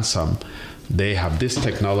for ransom. They have this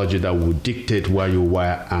technology that will dictate where you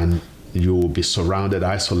were, and you will be surrounded,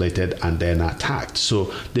 isolated, and then attacked.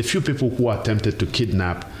 So the few people who attempted to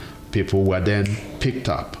kidnap people were then picked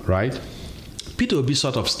up, right? Peter Obi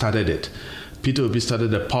sort of started it. Peter Obi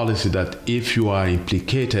started a policy that if you are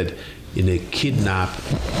implicated in a kidnap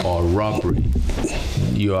or robbery,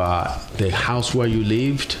 the house where you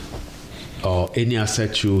lived or any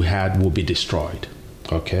asset you had will be destroyed.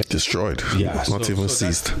 Okay. Destroyed. Yeah. Not even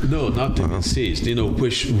seized. No, not even seized.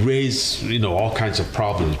 Which raised all kinds of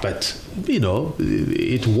problems. But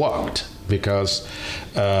it worked because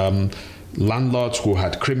landlords who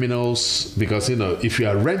had criminals. Because if you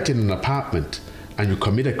are renting an apartment and you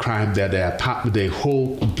commit a crime, there the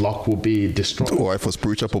whole block will be destroyed. Why, for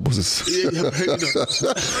spiritual purposes?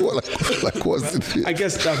 Like what's the... I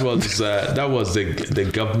guess that was the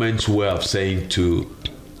government's way of saying to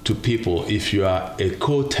people, if you are a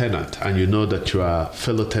co-tenant and you know that your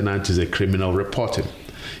fellow tenant is a criminal, report him.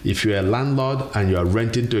 If you're a landlord and you are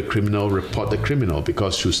renting to a criminal, report the criminal,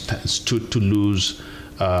 because you stood to lose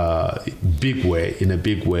in a big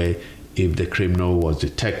way if the criminal was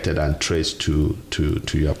detected and traced to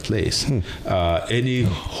your place. Any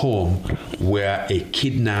home where a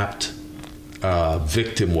kidnapped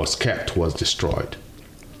victim was kept was destroyed.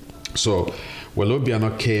 So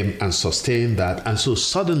Obiano came and sustained that, and so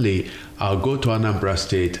suddenly I'll go to Anambra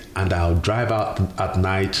State and I'll drive out at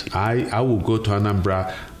night. I will go to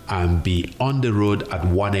Anambra and be on the road at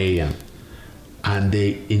 1 a.m. And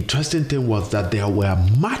the interesting thing was that there were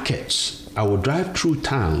markets. I would drive through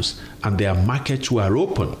towns and their markets were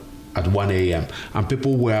open at 1 a.m. and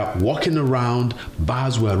people were walking around,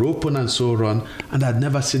 bars were open and so on, and I'd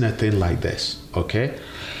never seen a thing like this, okay?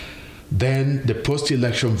 Then the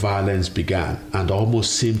post-election violence began and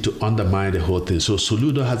almost seemed to undermine the whole thing. So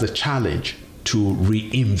Soludo has a challenge to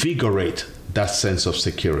reinvigorate that sense of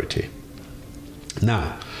security.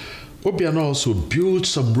 Now, Obiano also built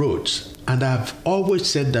some roads, and I've always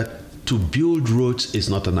said that to build roads is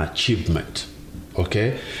not an achievement,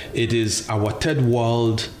 okay? It is our third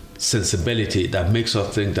world sensibility that makes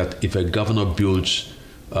us think that if a governor builds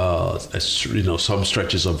some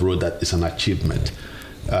stretches of road, that is an achievement.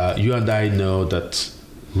 You and I know that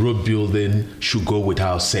road building should go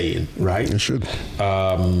without saying, right? It should.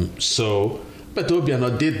 But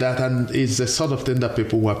Obiano did that, and it's the sort of thing that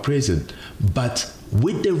people were praising. But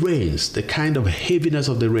with the rains, the kind of heaviness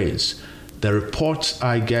of the rains, the reports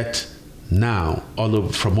I get now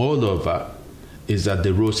from all over is that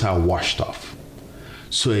the roads are washed off.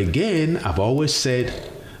 So again, I've always said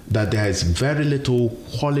that there is very little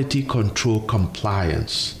quality control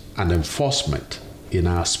compliance and enforcement in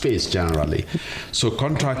our space generally. So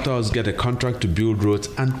contractors get a contract to build roads,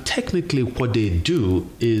 and technically what they do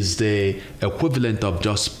is the equivalent of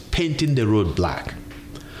just painting the road black.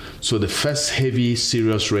 So the first heavy,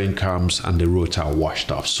 serious rain comes and the roads are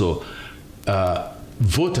washed off. So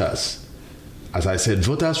voters, as I said,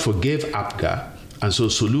 voters forgave APGA, and so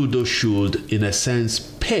Soludo should, in a sense,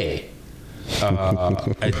 pay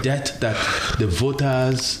a debt that the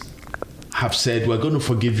voters have said, we're going to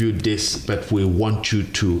forgive you this, but we want you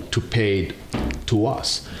to pay it to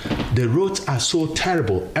us. The roads are so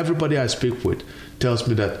terrible. Everybody I speak with tells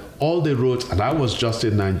me that all the roads, and I was just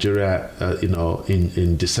in Nigeria,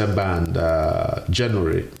 in December and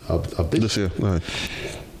January of this year, right.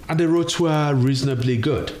 And the roads were reasonably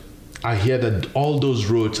good. I hear that all those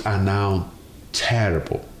roads are now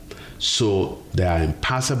terrible. So they are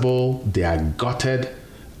impassable, they are gutted,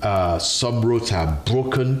 some roads are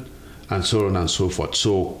broken, and so on and so forth.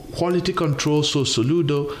 So quality control, so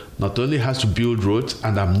Soludo not only has to build roads,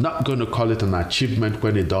 and I'm not going to call it an achievement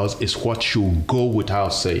when it does, it's what should go without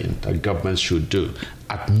saying that government should do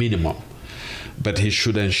at minimum. But he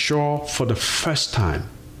should ensure for the first time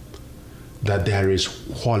that there is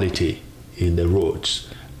quality in the roads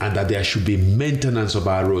and that there should be maintenance of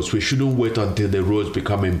our roads. We shouldn't wait until the roads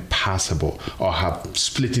become impassable or have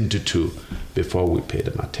split into two before we pay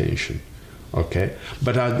them attention. Okay,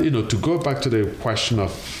 but to go back to the question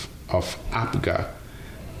of APGA,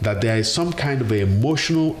 that there is some kind of an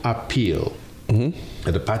emotional appeal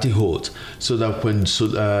that the party holds, so that when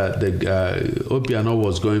Obiano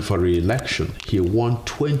was going for re-election, he won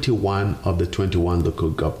 21 of the 21 local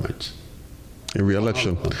governments. In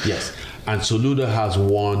re-election? Yes, and Soludo has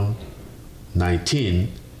won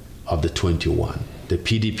 19 of the 21. The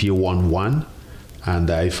PDP won 1. And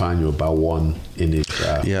Ifeanyi won in his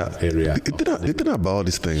area. The thing about all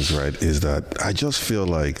these things, right, is that I just feel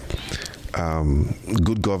like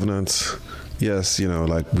good governance, yes,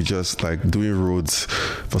 like we just like doing roads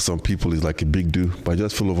for some people is like a big do, but I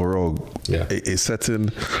just feel overall a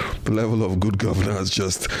certain level of good governance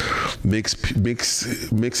just makes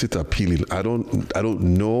it appealing. I don't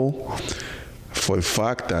know for a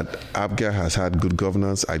fact that APGA has had good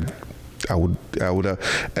governance. I would,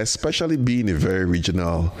 especially being a very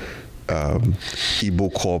regional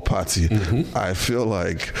Igbo core party. I feel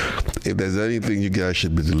like if there's anything you guys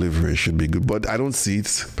should be delivering, it should be good. But I don't see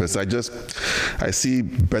it because I see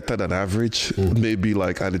better than average. Maybe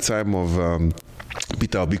like at the time of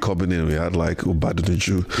Peter Obi coming in, we had like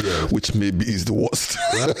Ubadunju, which maybe is the worst.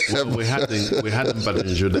 Well, we had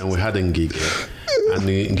Ubadunju, then we had Ngige. And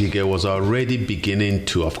Ngige was already beginning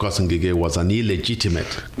to, of course, Ngige was an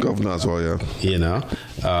illegitimate governor as well, You know,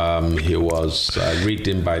 he was rigged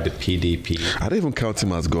in by the PDP. I don't even count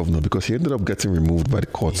him as governor because he ended up getting removed by the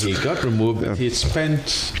courts. He got removed. Yeah. He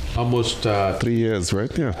spent almost 3 years,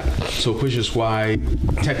 right? Yeah. So, which is why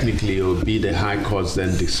technically it would be the High Courts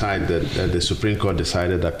then decided that the Supreme Court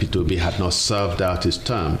decided that Peter Obi had not served out his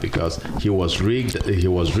term because he was rigged. He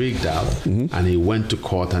was rigged out, and he went to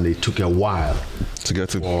court, and it took a while to get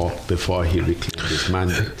to before he reclaimed his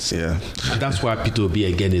mandate. Yeah, and that's why Peter Obi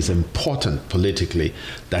again is important politically,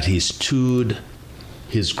 that he stood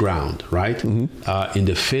his ground, right? In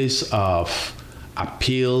the face of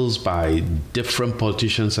appeals by different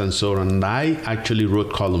politicians and so on. And I actually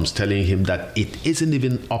wrote columns telling him that it isn't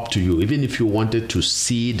even up to you, even if you wanted to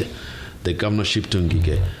cede the governorship to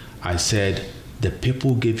Ngige. I said, the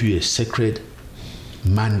people gave you a sacred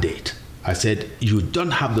mandate. I said, you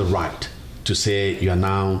don't have the right to say you're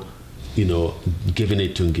now, giving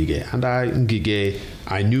it to Ngige. And I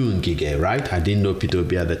knew Ngige, right? I didn't know Peter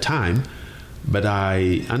Obi at the time, but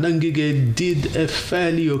Ngige did a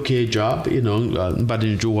fairly okay job.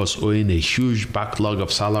 Badinjo was owing a huge backlog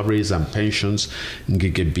of salaries and pensions.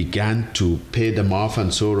 Ngige began to pay them off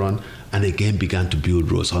and so on, and again began to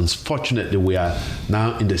build roads. Unfortunately, we are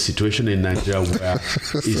now in the situation in Nigeria where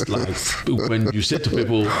it's like when you say to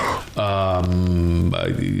people,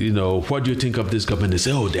 what do you think of this government? They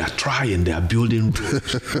say, oh, they are trying, they are building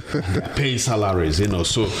roads, they are paying salaries,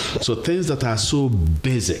 So things that are so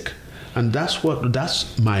basic. And that's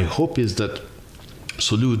my hope is that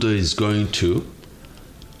Soludo is going to,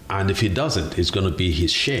 and if he doesn't, it's going to be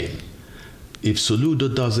his shame. If Soludo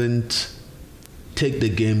doesn't take the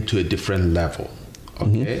game to a different level,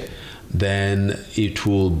 okay, then it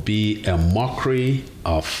will be a mockery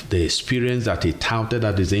of the experience that he touted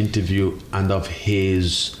at his interview and of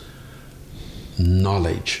his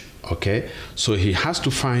knowledge, okay? So he has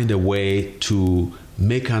to find a way to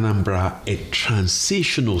make Anambra a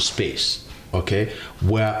transitional space, okay,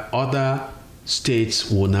 where other states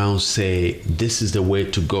will now say, this is the way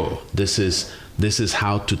to go. This is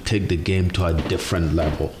how to take the game to a different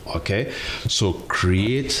level, okay? So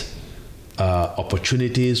create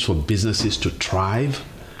opportunities for businesses to thrive,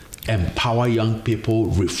 empower young people,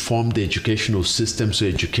 reform the educational system so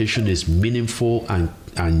education is meaningful and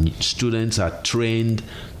students are trained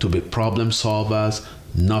to be problem solvers,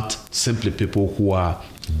 not simply people who are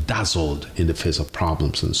dazzled in the face of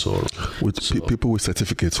problems and so on. People with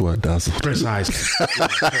certificates who are dazzled. Precisely.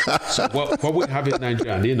 So what we have in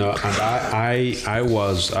Nigeria, and I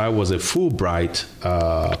was a Fulbright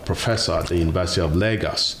professor at the University of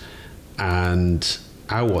Lagos, and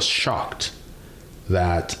I was shocked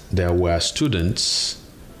that there were students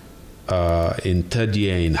in third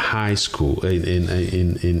year in high school in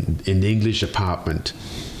the English department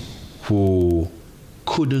who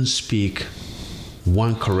couldn't speak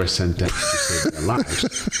one correct sentence to save their lives.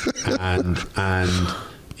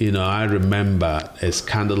 And I remember a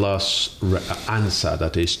scandalous answer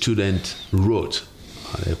that a student wrote.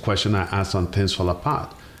 A question I asked on Things Fall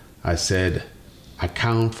Apart. I said,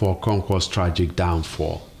 account for Okonkwo's tragic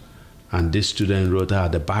downfall. And this student wrote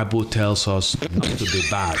out, the Bible tells us not to be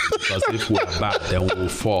bad, because if we are bad, then we will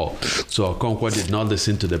fall. So Okonkwo did not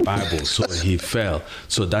listen to the Bible, so he fell.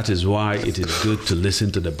 So that is why it is good to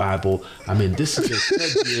listen to the Bible. I mean, this is a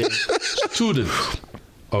third-year student,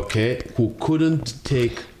 okay, who couldn't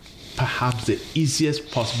take perhaps the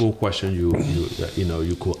easiest possible question you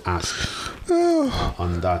could ask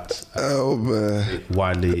on that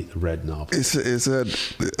widely read novel. It said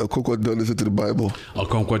Okonkwo don't listen to the Bible.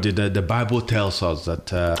 Okonkwo did. The Bible tells us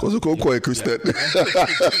that. Was Okonkwo a Christian?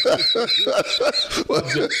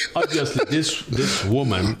 Obviously, this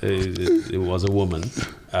woman, it was a woman,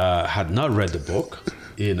 had not read the book,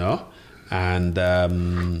 and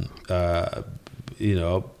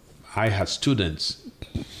I had students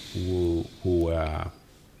who were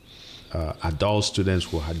adult students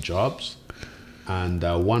who had jobs, and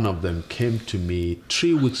one of them came to me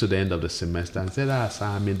 3 weeks at the end of the semester and said, sir,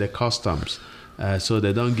 I'm in the customs. So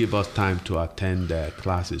they don't give us time to attend the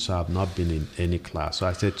classes. So I've not been in any class. So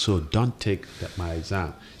I said, so don't take my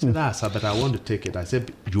exam. She said, sir, but I want to take it. I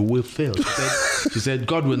said, you will fail. She said,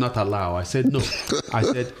 God will not allow. I said, no. I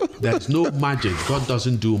said, there's no magic. God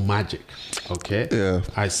doesn't do magic. Okay? Yeah.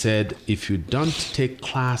 I said, if you don't take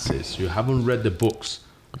classes, you haven't read the books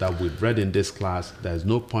that we've read in this class, there's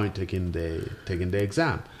no point taking the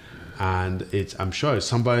exam. And I'm sure it's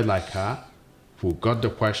somebody like her who got the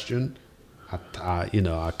question,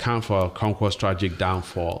 account for Conqueror's tragic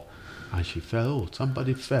downfall. And she fell. Oh,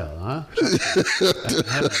 somebody fell, huh?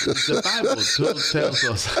 The Bible tells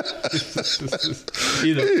us,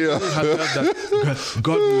 that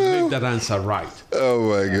God will make that answer right. Oh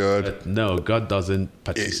my God! But no, God doesn't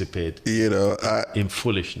participate. In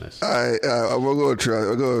foolishness. I'm going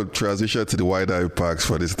to transition to the wider impacts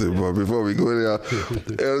for this thing. But before we go there,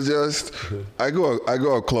 it was just I go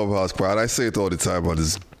on Clubhouse, and I say it all the time on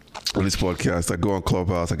this podcast. I go on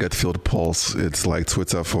Clubhouse, I get to feel the pulse. It's like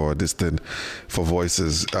Twitter for this thing, for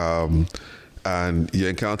voices. And you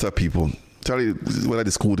encounter people. Tell you whether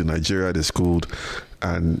they schooled in Nigeria, they schooled,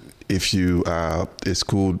 and if you they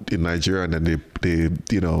schooled in Nigeria and then they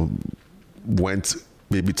went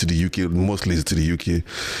maybe to the UK, mostly to the UK,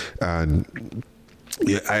 and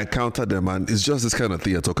yeah, I encountered them, and it's just this kind of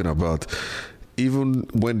thing you're talking about. Even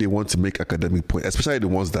when they want to make academic points, especially the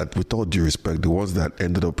ones that, with all due respect, the ones that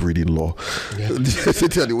ended up reading law. Yeah.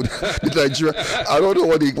 the Nigeria, I don't know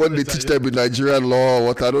what they teach them in Nigerian law or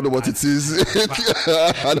what, I don't know what it is.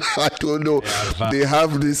 I don't know. Yeah, they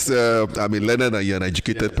have this, Leonard, and you're an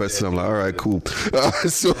educated person. I'm like, all right, cool. They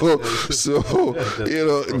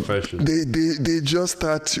just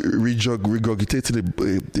start regurgitating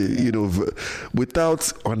it,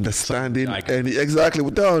 without understanding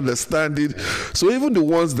without understanding. So even the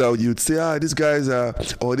ones that you'd say, these guys are,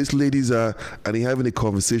 or these ladies are, and you're having a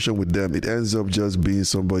conversation with them, it ends up just being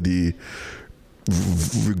somebody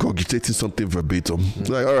regurgitating something verbatim.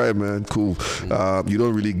 Mm-hmm. Like, all right, man, cool. Mm-hmm. You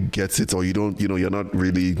don't really get it, or you don't, you're not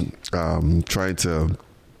really trying to.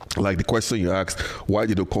 Like the question you asked, why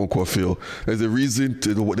did Okonkwo fail? There's a reason,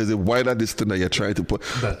 there's a wider distance that you're trying to put.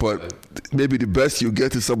 But maybe the best you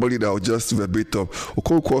get is somebody that will just verbatim,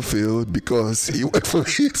 Okonkwo failed because he went from A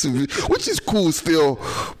to B, which is cool still,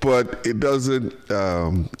 but it doesn't,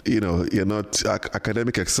 you're not,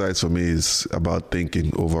 academic exercise for me is about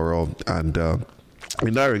thinking overall. And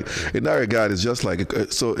in that regard, it's just like,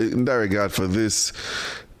 so in that regard for this,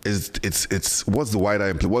 it's what's the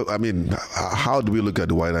wider how do we look at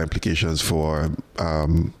the wider implications for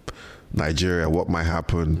Nigeria? What might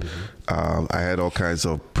happen? Mm-hmm. I had all kinds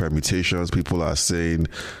of permutations. People are saying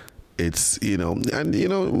it's in a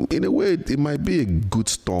way it might be a good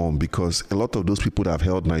storm, because a lot of those people that have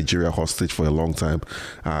held Nigeria hostage for a long time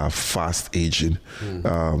are fast aging.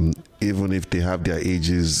 Mm-hmm. Even if they have their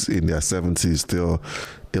ages in their 70s, still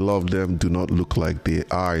a lot of them do not look like they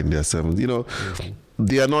are in their 70s. Mm-hmm.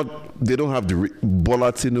 They don't have the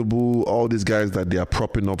Bola Tinubu, all these guys that they are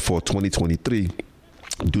propping up for 2023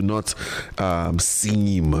 do not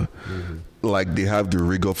seem like they have the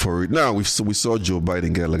rigor for it. Now, we saw Joe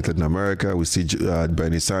Biden get elected in America. We see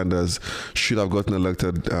Bernie Sanders should have gotten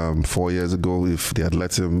elected 4 years ago if they had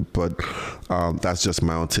let him, but that's just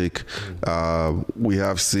my own take. We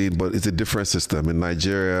have seen, but it's a different system. In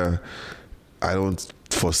Nigeria, I don't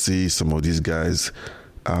foresee some of these guys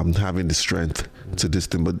having the strength to this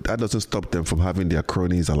thing, but that doesn't stop them from having their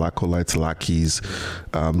cronies, acolytes, lackeys,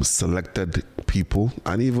 selected people,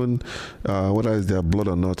 and even whether it's their blood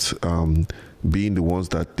or not, being the ones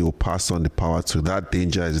that they'll pass on the power to. That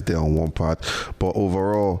danger is there on one part, but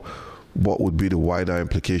overall, what would be the wider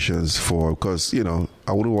implications for, because,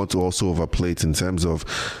 I wouldn't want to also overplay it in terms of,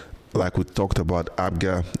 like we talked about,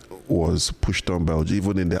 ABGA was pushed on by,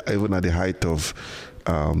 even at the height of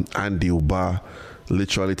Andy Uba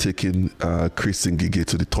literally taking Chris Ngige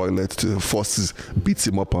to the toilet to forces, beats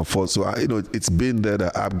him up and forth. So it's been there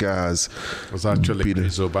that ABGA was actually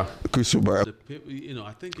Chris Uba.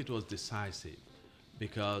 I think it was decisive,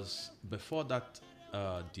 because before that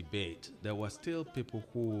debate, there were still people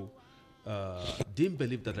who didn't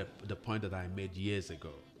believe that the point that I made years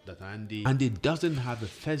ago, that Andy doesn't have a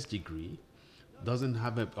first degree,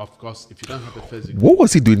 of course, if you don't have a first degree. What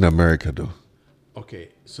was he doing in America, though? Okay,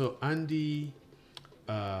 so Andy,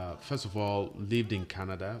 first of all, lived in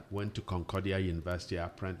Canada, went to Concordia University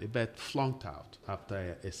apparently, but flunked out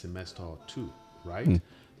after a semester or two, right?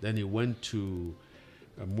 Then he went to,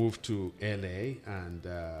 moved to LA and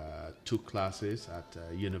took classes at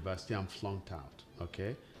university and flunked out,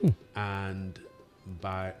 okay? And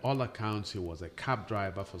by all accounts, he was a cab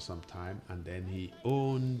driver for some time, and then he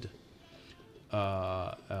owned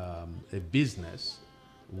a business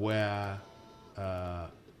where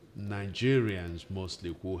Nigerians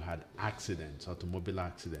mostly who had accidents, automobile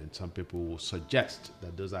accidents, some people will suggest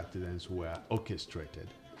that those accidents were orchestrated,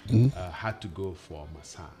 had to go for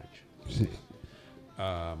massage, you see,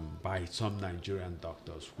 by some Nigerian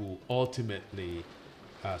doctors who ultimately,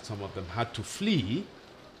 some of them had to flee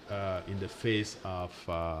in the face of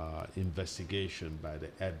investigation by the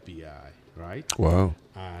FBI, right? Wow.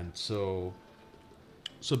 And so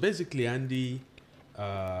basically, Andy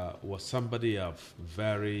was somebody of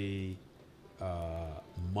very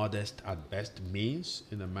modest at best means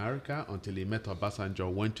in America until he met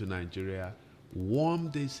Obasanjo, went to Nigeria,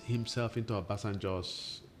 warmed himself into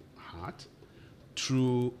Obasanjo's heart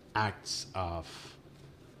through acts of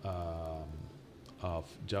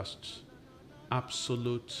just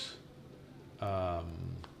absolute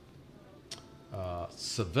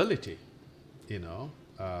civility, you know.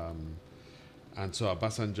 And so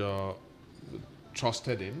Obasanjo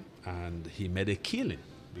trusted him and he made a killing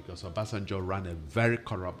because Obasanjo ran a very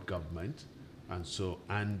corrupt government. And so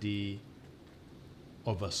Andy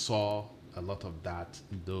oversaw a lot of that,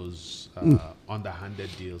 those underhanded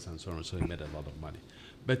deals and so on. So he made a lot of money.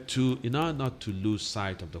 But in order not to lose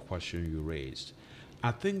sight of the question you raised,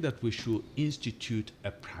 I think that we should institute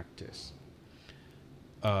a practice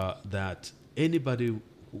that anybody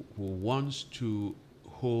who wants to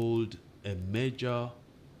hold a major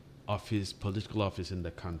office, political office in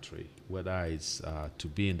the country, whether it's to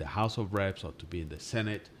be in the House of Reps or to be in the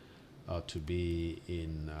Senate or to be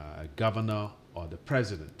in a governor or the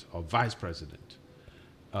president or vice president,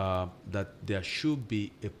 that there should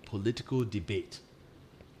be a political debate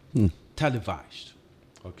televised,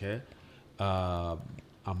 okay,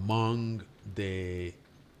 among the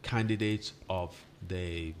candidates of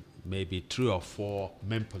the maybe 3 or 4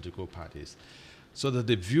 main political parties, so that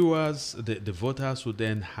the viewers, the voters would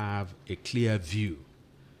then have a clear view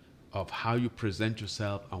of how you present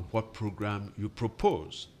yourself and what program you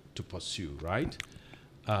propose to pursue, right?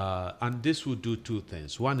 And this will do 2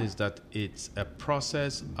 things. One is that it's a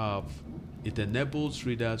process of, it enables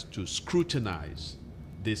readers to scrutinize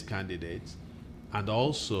these candidates, and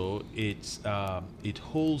also it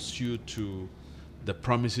holds you to the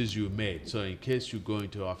promises you made. So in case you go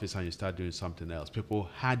into office and you start doing something else, people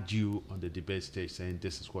had you on the debate stage saying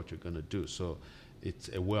this is what you're going to do. So it's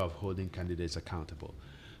a way of holding candidates accountable.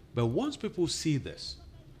 But once people see this,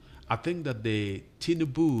 I think that the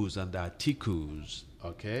Tinubus and the Atikus,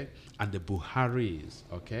 okay, and the Buharis,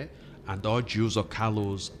 okay, and all Jews or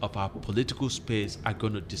Kalos of our political space are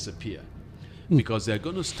going to disappear. Because they're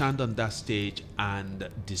going to stand on that stage and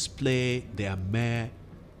display their mere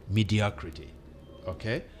mediocrity.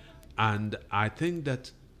 Okay? And I think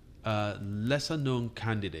that lesser known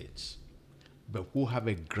candidates, but who have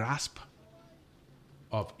a grasp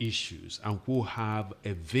of issues and who have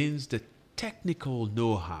evinced the technical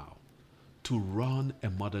know-how to run a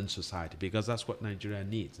modern society, because that's what Nigeria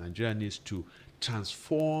needs. Nigeria needs to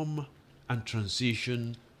transform and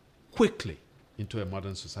transition quickly into a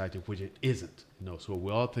modern society, which it isn't. You know, so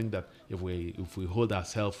we all think that if we hold our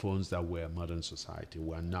cell phones that we're a modern society,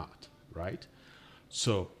 we're not, right?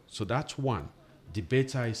 So that's one.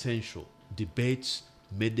 Debates are essential. Debates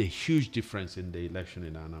made a huge difference in the election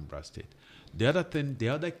in Anambra State. The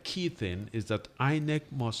other key thing is that INEC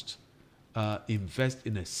must invest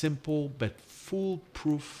in a simple but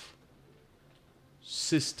foolproof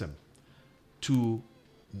system to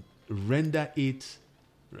render it,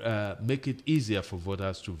 make it easier for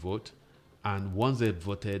voters to vote, and once they've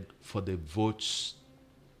voted, for the votes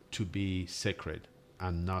to be sacred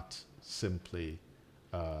and not simply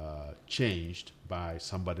changed by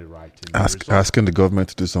somebody writing. Asking the government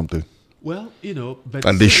to do something. Well, you know,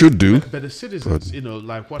 and they should do. But the citizens, you know,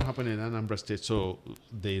 like what happened in Anambra State. So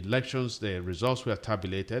the elections, the results were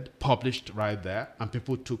tabulated, published right there, and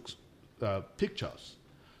people took pictures.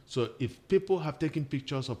 So if people have taken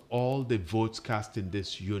pictures of all the votes cast in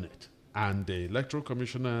this unit, and the electoral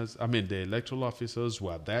commissioners, the electoral officers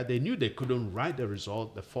were there, they knew they couldn't write the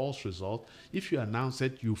result, the false result. If you announce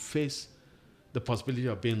it, you face the possibility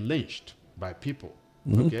of being lynched by people.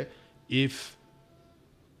 Okay? If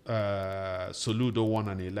Soludo won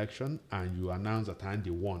an election and you announce that Andy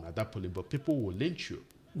won at that polling, but people will lynch you.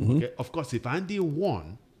 Okay? Of course, if Andy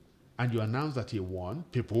won and you announce that he won,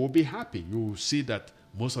 people will be happy. You will see that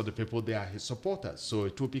most of the people there are his supporters, so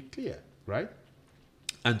it will be clear, right?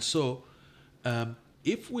 And so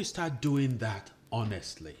if we start doing that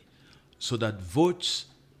honestly, so that votes,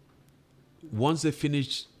 once they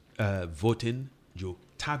finish voting, you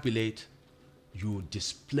tabulate, you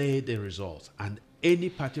display the results, and any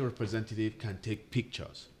party representative can take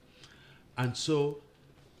pictures. And so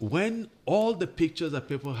when all the pictures that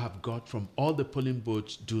people have got from all the polling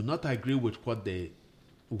booths do not agree with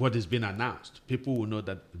what is being announced, people will know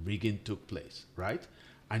that rigging took place, right?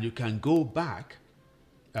 And you can go back,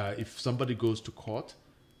 if somebody goes to court,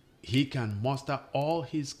 he can muster all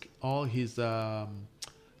his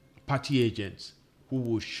party agents who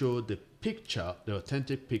will show the picture, the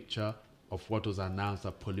authentic picture of what was announced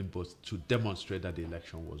at polling booths to demonstrate that the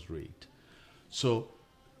election was rigged. So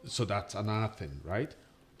that's another thing, right?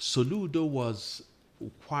 Soludo was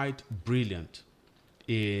quite brilliant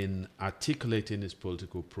in articulating his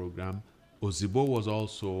political program. Ozigbo was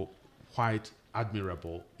also quite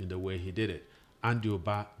admirable in the way he did it. Andy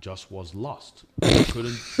Oba just was lost. He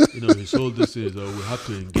couldn't, his whole this is, we have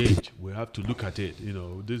to engage, we have to look at it.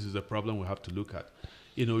 This is a problem we have to look at.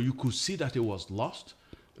 You could see that he was lost.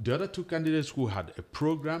 The other two candidates who had a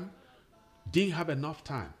program didn't have enough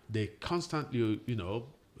time. They constantly,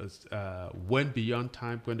 went beyond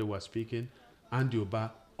time when they were speaking. Andy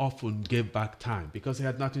Oba often gave back time because he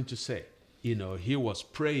had nothing to say. He was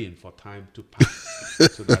praying for time to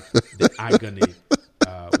pass so that the agony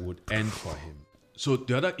would end for him. So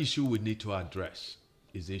the other issue we need to address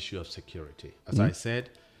is the issue of security. As I said,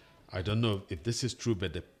 I don't know if this is true,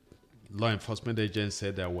 but the law enforcement agents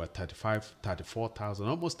said there were 34,000,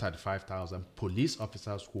 almost 35,000 police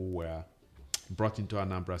officers who were brought into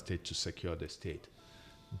Anambra State to secure the state.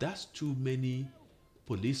 That's too many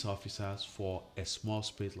police officers for a small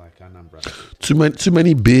space like Anambra State. Too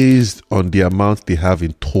many based on the amount they have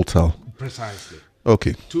in total. Precisely.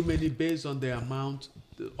 Okay. Too many based on the amount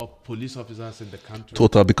of police officers in the country.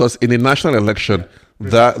 Total, because in a national election,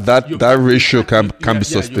 that ratio can be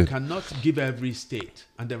sustained. You cannot give every state,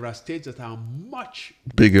 and there are states that are much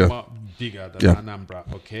bigger than Anambra,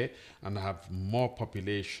 okay, and have more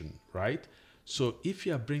population, right? So if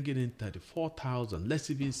you are bringing in 34,000,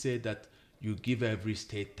 let's even say that you give every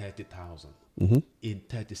state 30,000. In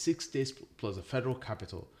 36 states plus the federal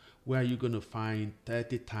capital, where are you going to find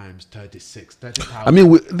 30 times 36? 30,000. I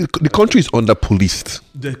mean, the country is under-policed.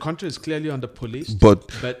 The country is clearly under-policed.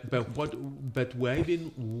 But we're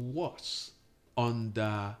even worse,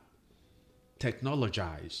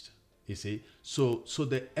 under-technologized, you see. So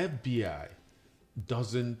the FBI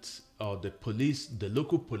doesn't, or the police, the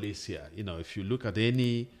local police here, if you look at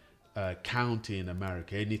any county in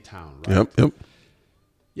America, any town, right? Yep.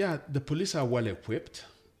 Yeah, the police are well equipped,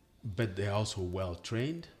 but they're also well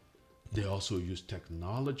trained. They also use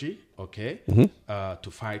technology, okay,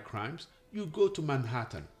 to fight crimes. You go to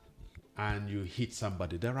Manhattan and you hit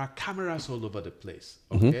somebody. There are cameras all over the place,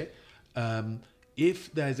 okay?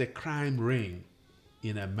 If there's a crime ring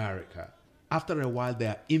in America, after a while they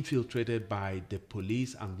are infiltrated by the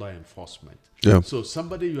police and law enforcement. Yeah. So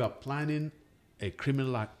somebody you are planning a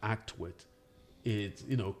criminal act with, it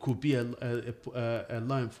could be a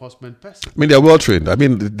law enforcement person. I mean, they're well trained. I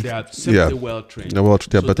mean, they are simply well trained.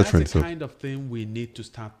 They're better trained. That's the kind of thing we need to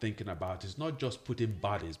start thinking about. It's not just putting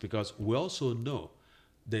bodies, because we also know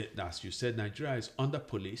that, as you said, Nigeria is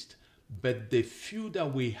under-policed, but the few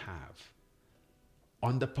that we have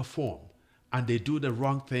underperform, and they do the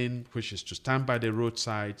wrong thing, which is to stand by the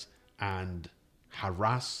roadsides and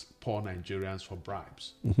harass poor Nigerians for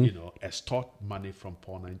bribes, extort money from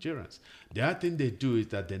poor Nigerians. The other thing they do is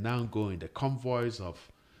that they now go in the convoys of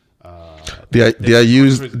they are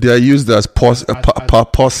used as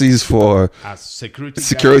posses for as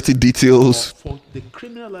security details for the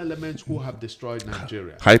criminal elements who have destroyed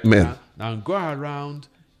Nigeria. Hype men. Now go around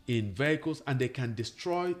in vehicles, and they can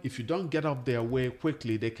destroy. If you don't get up their way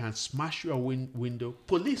quickly, they can smash your window.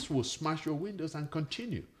 Police will smash your windows and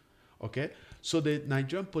continue. Okay, so the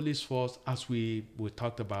Nigerian police force, as we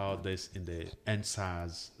talked about this in the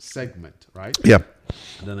NSAS segment, right? Yeah.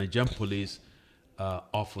 The Nigerian police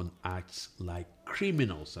often acts like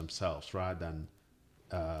criminals themselves rather than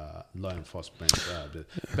law enforcement.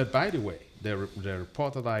 But by the way, the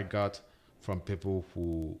report that I got from people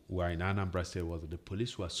who were in Anambra State was that the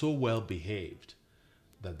police were so well behaved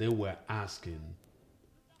that they were asking,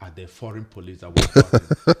 are there foreign police that were talking?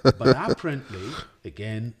 But apparently,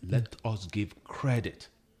 again, let us give credit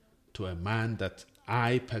to a man that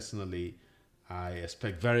I personally, I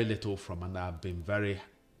expect very little from, and I've been very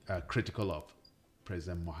critical of,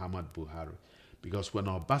 President Muhammad Buhari. Because when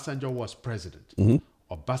Obasanjo was president,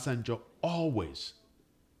 Obasanjo always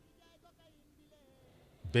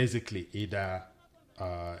basically either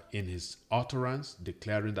in his utterance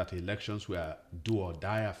declaring that elections were do or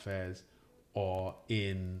die affairs, or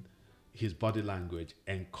in his body language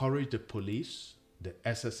encourage the police, the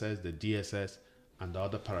SSS, the DSS, and the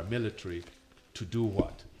other paramilitary to do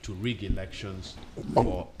what? To rig elections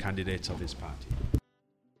for candidates of his party.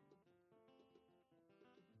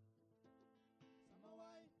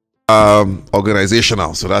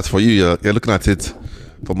 organizational. So that's for you. You're looking at it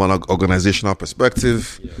from an organizational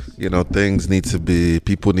perspective. Yes.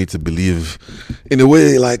 People need to believe in a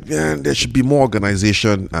way, like, man, there should be more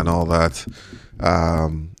organization and all that.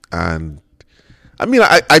 And I mean,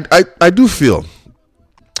 I do feel,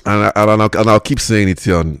 and I'll keep saying it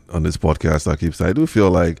here on this podcast. I do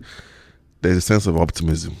feel like there's a sense of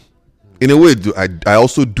optimism. In a way, I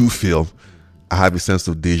also do feel I have a sense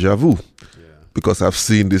of deja vu, because I've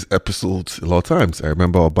seen this episode a lot of times. I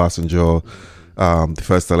remember Obasanjo, the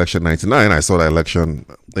first election, 1999. I saw that election.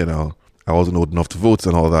 I wasn't old enough to vote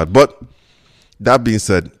and all that. But that being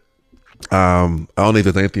said, I don't know if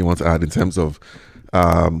there's anything you want to add in terms of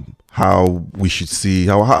how we should see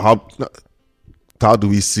how do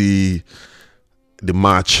we see the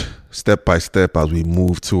march step by step as we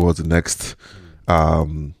move towards the next.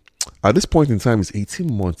 At this point in time, it's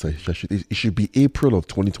 18 months. It should be April of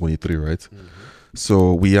 2023, right? Mm-hmm.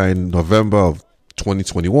 So we are in November of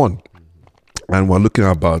 2021, and we're looking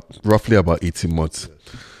at roughly about 18 months.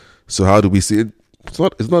 Yes. So how do we see it? It's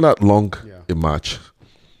not that long a march.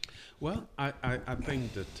 Well, I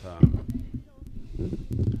think that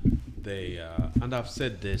they and I've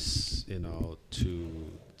said this, to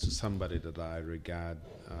somebody that I regard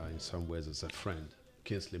in some ways as a friend,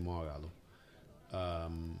 Kingsley Moghalu,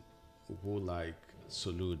 who, like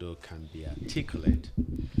Soludo, can be articulate.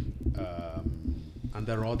 And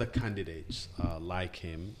there are other candidates like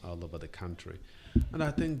him all over the country. And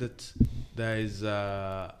I think that there is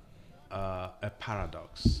a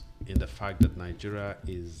paradox in the fact that Nigeria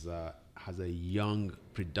has a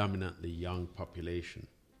predominantly young population,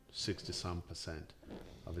 60-some%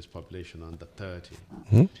 of its population under 30.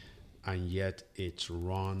 Mm-hmm. And yet it's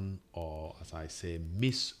run, or as I say,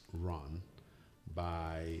 misrun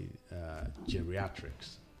by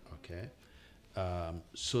geriatrics, okay?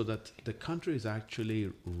 So that the country is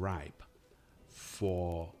actually ripe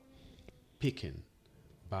for picking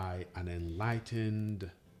by an enlightened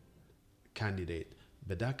candidate,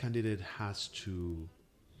 but that candidate has to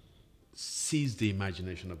seize the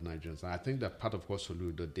imagination of Nigerians. And I think that part of what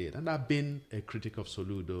Soludo did, and I've been a critic of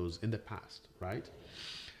Soludo's in the past, right?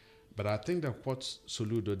 But I think that what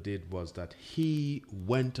Soludo did was that he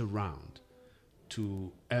went around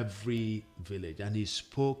to every village and he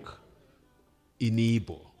spoke in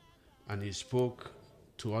Igbo, and he spoke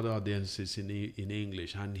to other audiences in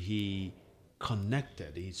English, and he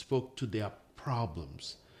connected, he spoke to their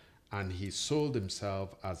problems, and he sold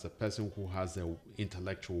himself as a person who has the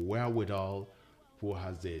intellectual wherewithal, who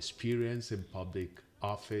has the experience in public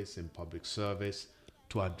office, in public service,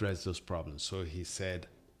 to address those problems. So he said,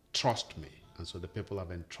 trust me. And so the people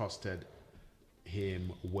have entrusted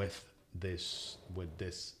him with this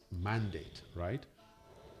mandate, right?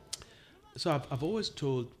 So I've always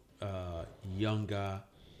told younger,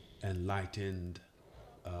 enlightened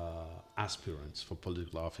aspirants for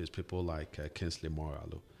political office, people like Kingsley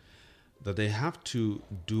Moghalu, that they have to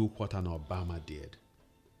do what an Obama did,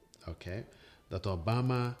 okay? That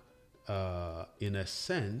Obama, in a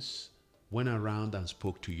sense, went around and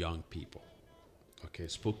spoke to young people, okay?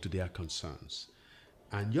 Spoke to their concerns.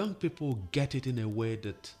 And young people get it in a way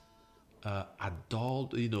that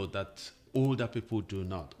that older people do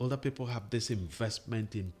not. Older people have this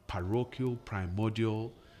investment in parochial,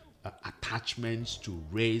 primordial attachments to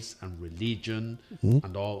race and religion, mm-hmm.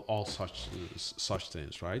 and all such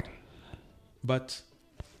things, right? But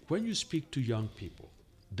when you speak to young people,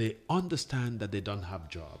 they understand that they don't have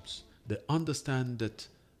jobs. They understand that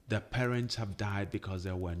their parents have died because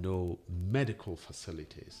there were no medical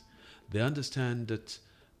facilities. They understand that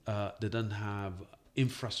they don't have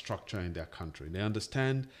infrastructure in their country. They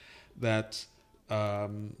understand that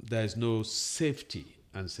there is no safety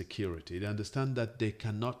and security. They understand that they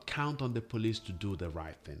cannot count on the police to do the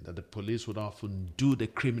right thing, that the police would often do the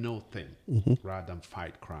criminal thing, mm-hmm. rather than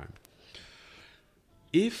fight crime.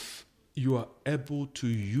 If you are able to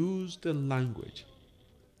use the language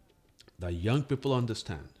that young people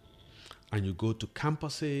understand, and you go to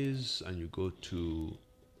campuses and you go to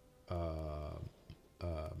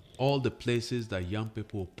all the places that young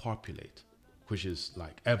people populate, which is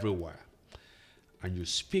like everywhere, and you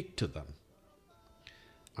speak to them,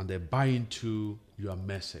 and they buy into your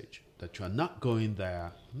message, that you are not going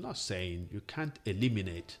there. I'm not saying you can't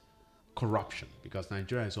eliminate corruption, because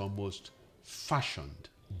Nigeria is almost fashioned,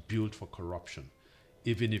 built for corruption.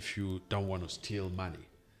 Even if you don't want to steal money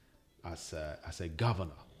as a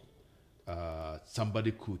governor,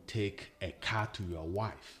 somebody could take a car to your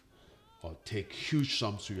wife, or take huge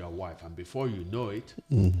sums to your wife, and before you know it,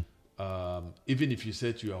 even if you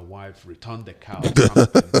say to your wife, return the car or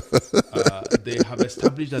something, that they have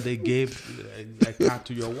established that they gave a car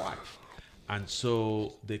to your wife. And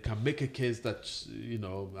so they can make a case that,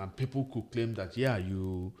 and people could claim that,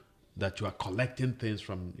 that you are collecting things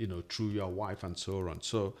from, through your wife and so on.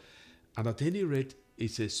 So, and at any rate,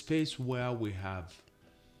 it's a space where we have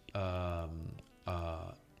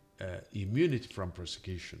immunity from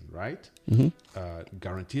prosecution, right?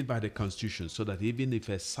 Guaranteed by the Constitution, so that even if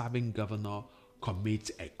a serving governor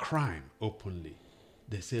commits a crime openly,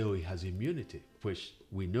 they say, oh, he has immunity, which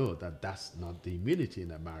we know that that's not the immunity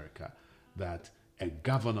in America, that a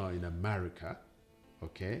governor in America,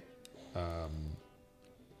 okay,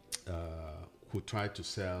 who tried to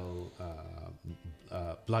sell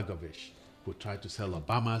Blagovich, who tried to sell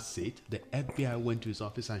Obama's seat, the FBI went to his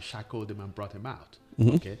office and shackled him and brought him out.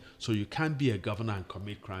 Okay, so you can't be a governor and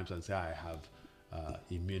commit crimes and say, I have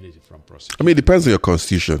immunity from prosecution. I mean, it depends on your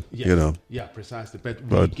constitution, yes. Yeah, precisely. But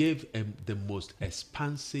we gave the most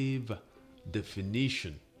expansive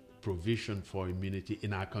definition, provision for immunity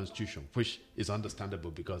in our constitution, which is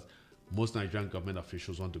understandable because most Nigerian government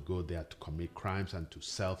officials want to go there to commit crimes and to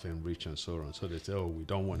self-enrich and so on. So they say, oh, we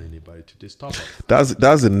don't want anybody to disturb us.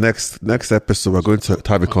 That's the next episode. We're going to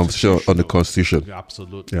have a conversation on the Constitution.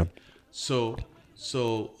 Absolutely. Yeah. So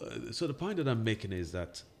the point that I'm making is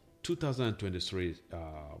that 2023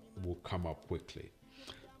 will come up quickly.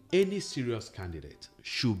 Any serious candidate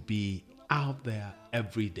should be out there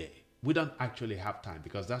every day. We don't actually have time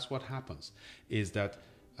because that's what happens, is that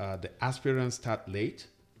the aspirants start late,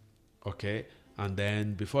 okay, and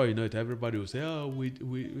then before you know it, everybody will say, oh, we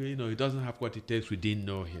he doesn't have what it takes, we didn't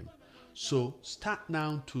know him. So start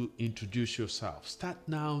now to introduce yourself. Start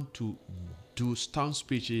now to do stunt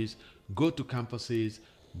speeches, go to campuses,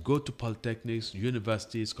 go to polytechnics,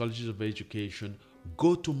 universities, colleges of education,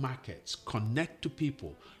 go to markets, connect to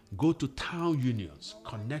people, go to town unions,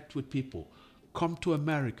 connect with people, come to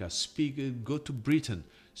America, go to Britain,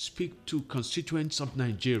 speak to constituents of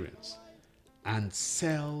Nigerians, and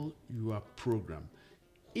sell your program.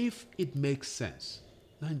 If it makes sense,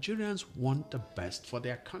 Nigerians want the best for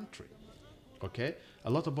their country, okay? A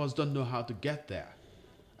lot of us don't know how to get there.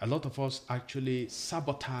 A lot of us actually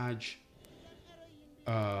sabotage,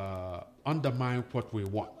 undermine what we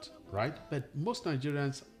want, right? But most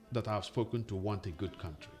Nigerians that I've spoken to want a good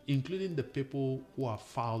country, including the people who are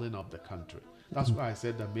fouling up the country. That's why I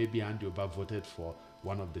said that maybe Andy Oba voted for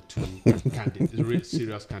one of the two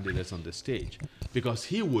serious candidates on the stage, because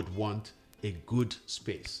he would want a good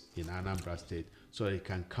space in Anambra State so he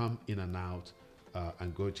can come in and out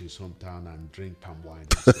and go to his hometown and drink palm wine.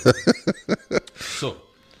 So,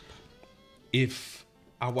 if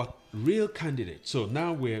our real candidate, so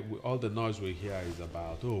now all the noise we hear is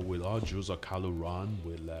about, oh, will all Jews or Kalu run?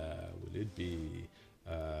 Will it be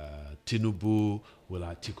Tinubu? Will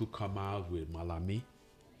Atiku come out with Malami?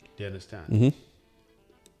 Do you understand?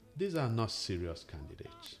 These are not serious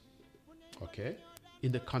candidates, okay?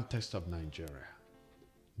 In the context of Nigeria,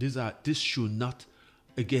 this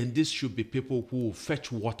should be people who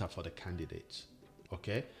fetch water for the candidates,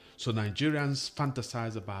 okay? So Nigerians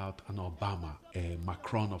fantasize about an Obama, a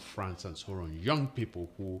Macron of France, and so on, young people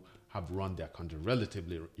who have run their country,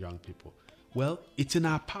 relatively young people. Well, it's in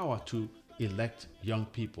our power to elect young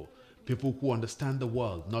people who understand the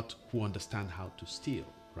world, not who understand how to steal,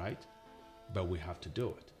 right? But we have to do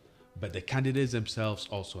it. But the candidates themselves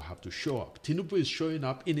also have to show up. Tinubu is showing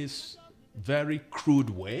up in his very crude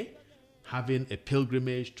way, having a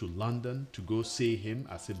pilgrimage to London to go see him,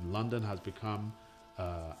 as if London has become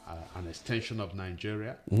an extension of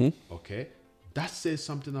Nigeria. Okay, that says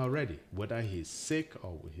something already. Whether he's sick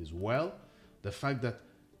or he's well, the fact that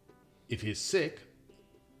if he's sick,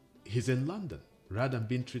 he's in London rather than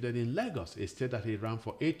being treated in Lagos, a state that he ran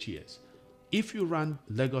for 8 years. If you ran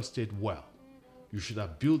Lagos State well, you should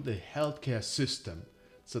have built the healthcare system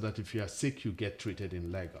so that if you are sick, you get treated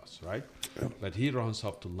in Lagos, right? Yeah. But he runs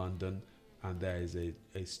up to London, and there is a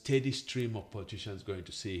steady stream of politicians going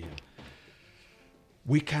to see him.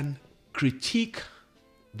 We can critique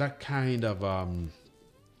that kind of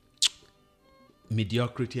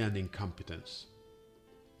mediocrity and incompetence,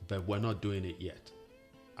 but we're not doing it yet.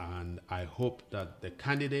 And I hope that the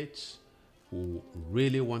candidates who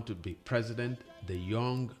really want to be president, the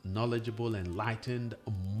young, knowledgeable, enlightened,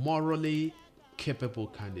 morally capable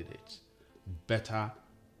candidates, better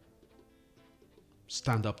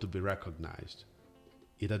stand up to be recognized.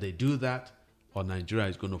 Either they do that, or Nigeria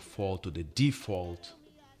is going to fall to the default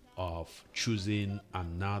of choosing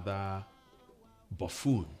another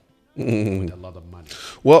buffoon with a lot of money.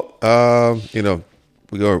 Well, we're going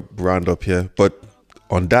to round up here, but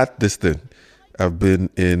on this thing, I've been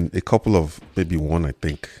in a couple of, maybe one, I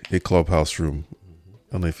think, a clubhouse room.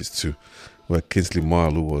 I don't know if it's two, where Kingsley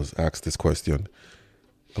Moalu was asked this question,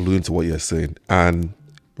 alluding to what you're saying. And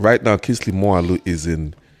right now, Kingsley Moalu is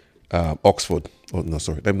in Oxford. Oh, no,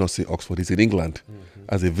 sorry. Let me not say Oxford. He's in England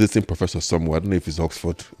as a visiting professor somewhere. I don't know if it's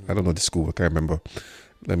Oxford. I don't know the school. I can't remember.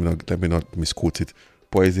 Let me not misquote it.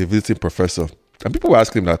 But he's a visiting professor. And people were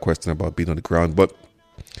asking him that question about being on the ground. But,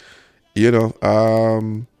 you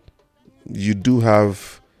do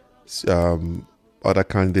have other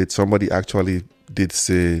candidates. Somebody actually did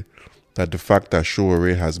say that the fact that Sowore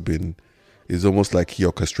is almost like he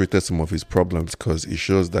orchestrated some of his problems, because it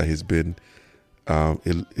shows that he's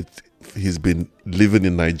been living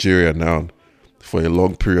in Nigeria now for a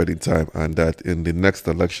long period in time, and that in the next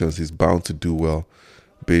elections he's bound to do well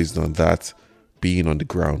based on that being on the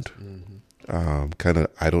ground. I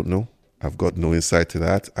don't know. I've got no insight to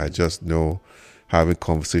that. I just know having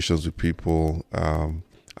conversations with people, and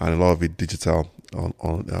a lot of it digital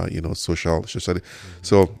on social.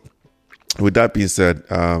 So with that being said,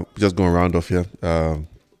 just going to round off here.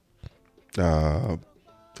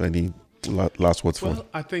 Any last words for? Well,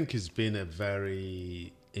 I think it's been a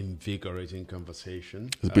very invigorating conversation.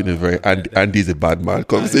 It's been a very Andy's a bad man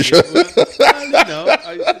conversation.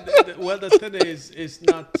 The thing is, it's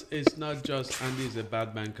not just Andy's a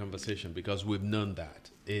bad man conversation, because we've known that.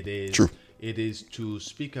 It is true. It is to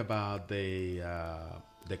speak about the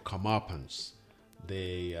comeuppance,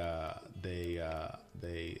 the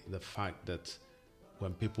fact that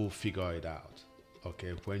when people figure it out,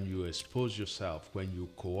 okay, when you expose yourself, when you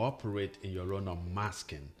cooperate in your own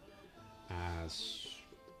unmasking as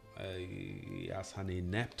an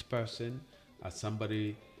inept person, as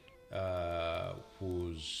somebody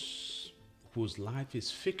whose life is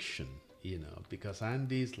fiction, because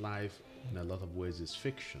Andy's life in a lot of ways is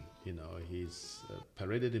fiction. He's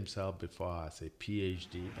paraded himself before as a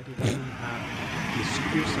PhD, but he doesn't have the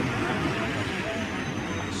skills and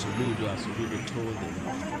Soludo, as Soludo told him,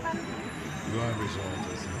 your result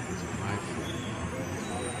is a life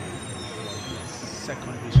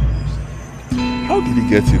secondary school. How did he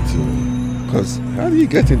get into? Because how did he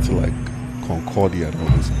get into like Concordia and all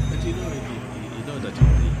this? But you know that in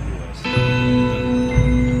the US,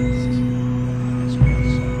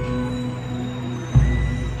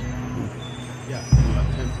 yeah, you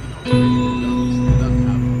attempt. They don't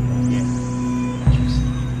have yet.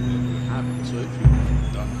 You have it. So if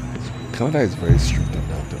you've done high school, Canada is very strict on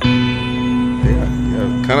that, though.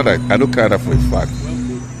 Yeah. Canada, I know Canada for a fact.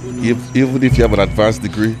 Even if you have an advanced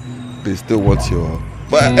degree, they still want your.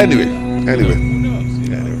 But anyway. Who knows?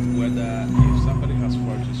 Whether if somebody has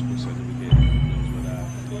forged a school certificate, who knows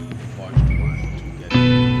whether they forged one to get it.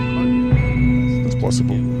 That's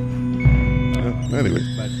possible. Anyway.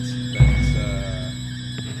 But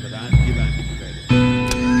I give Andy credit.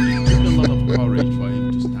 It took a lot of courage for him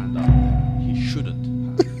to stand up there. He shouldn't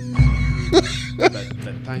have.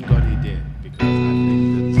 but thank God he did, because I think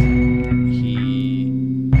that he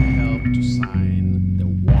helped to sign the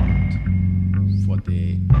warrant for the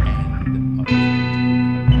end of it.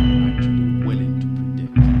 I'm actually willing to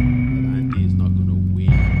predict that Andy is not going to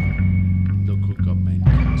win local government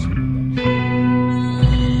council election.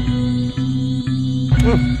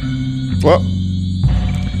 Well,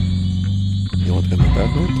 you want to end on that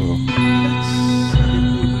note, or?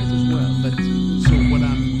 We might as well. But so what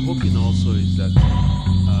I'm hoping also is that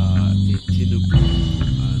Tinubu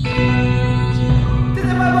and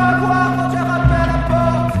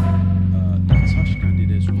that such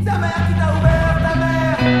candidates will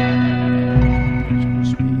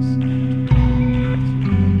political space.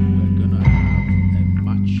 We're gonna have a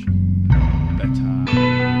much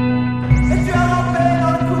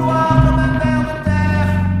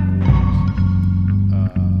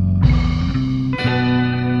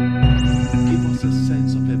give us a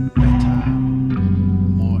sense of a better,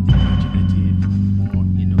 more imaginative, more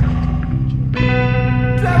innovative blueprint.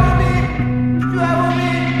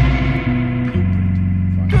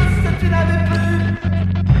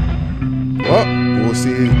 Well, we'll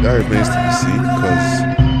see. That remains to be seen, because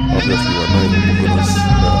obviously we're not even moving us.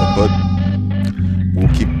 But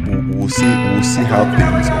we'll see how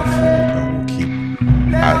things unfold, and we'll keep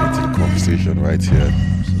adding to the conversation right here.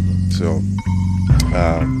 So,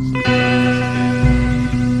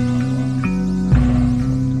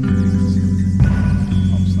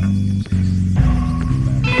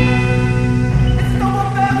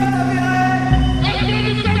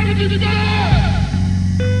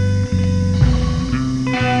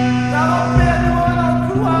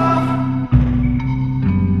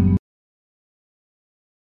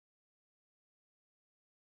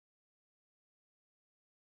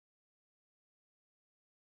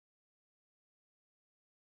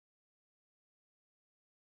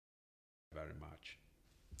 very much.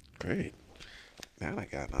 Great. Now I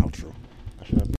got an outro. I should have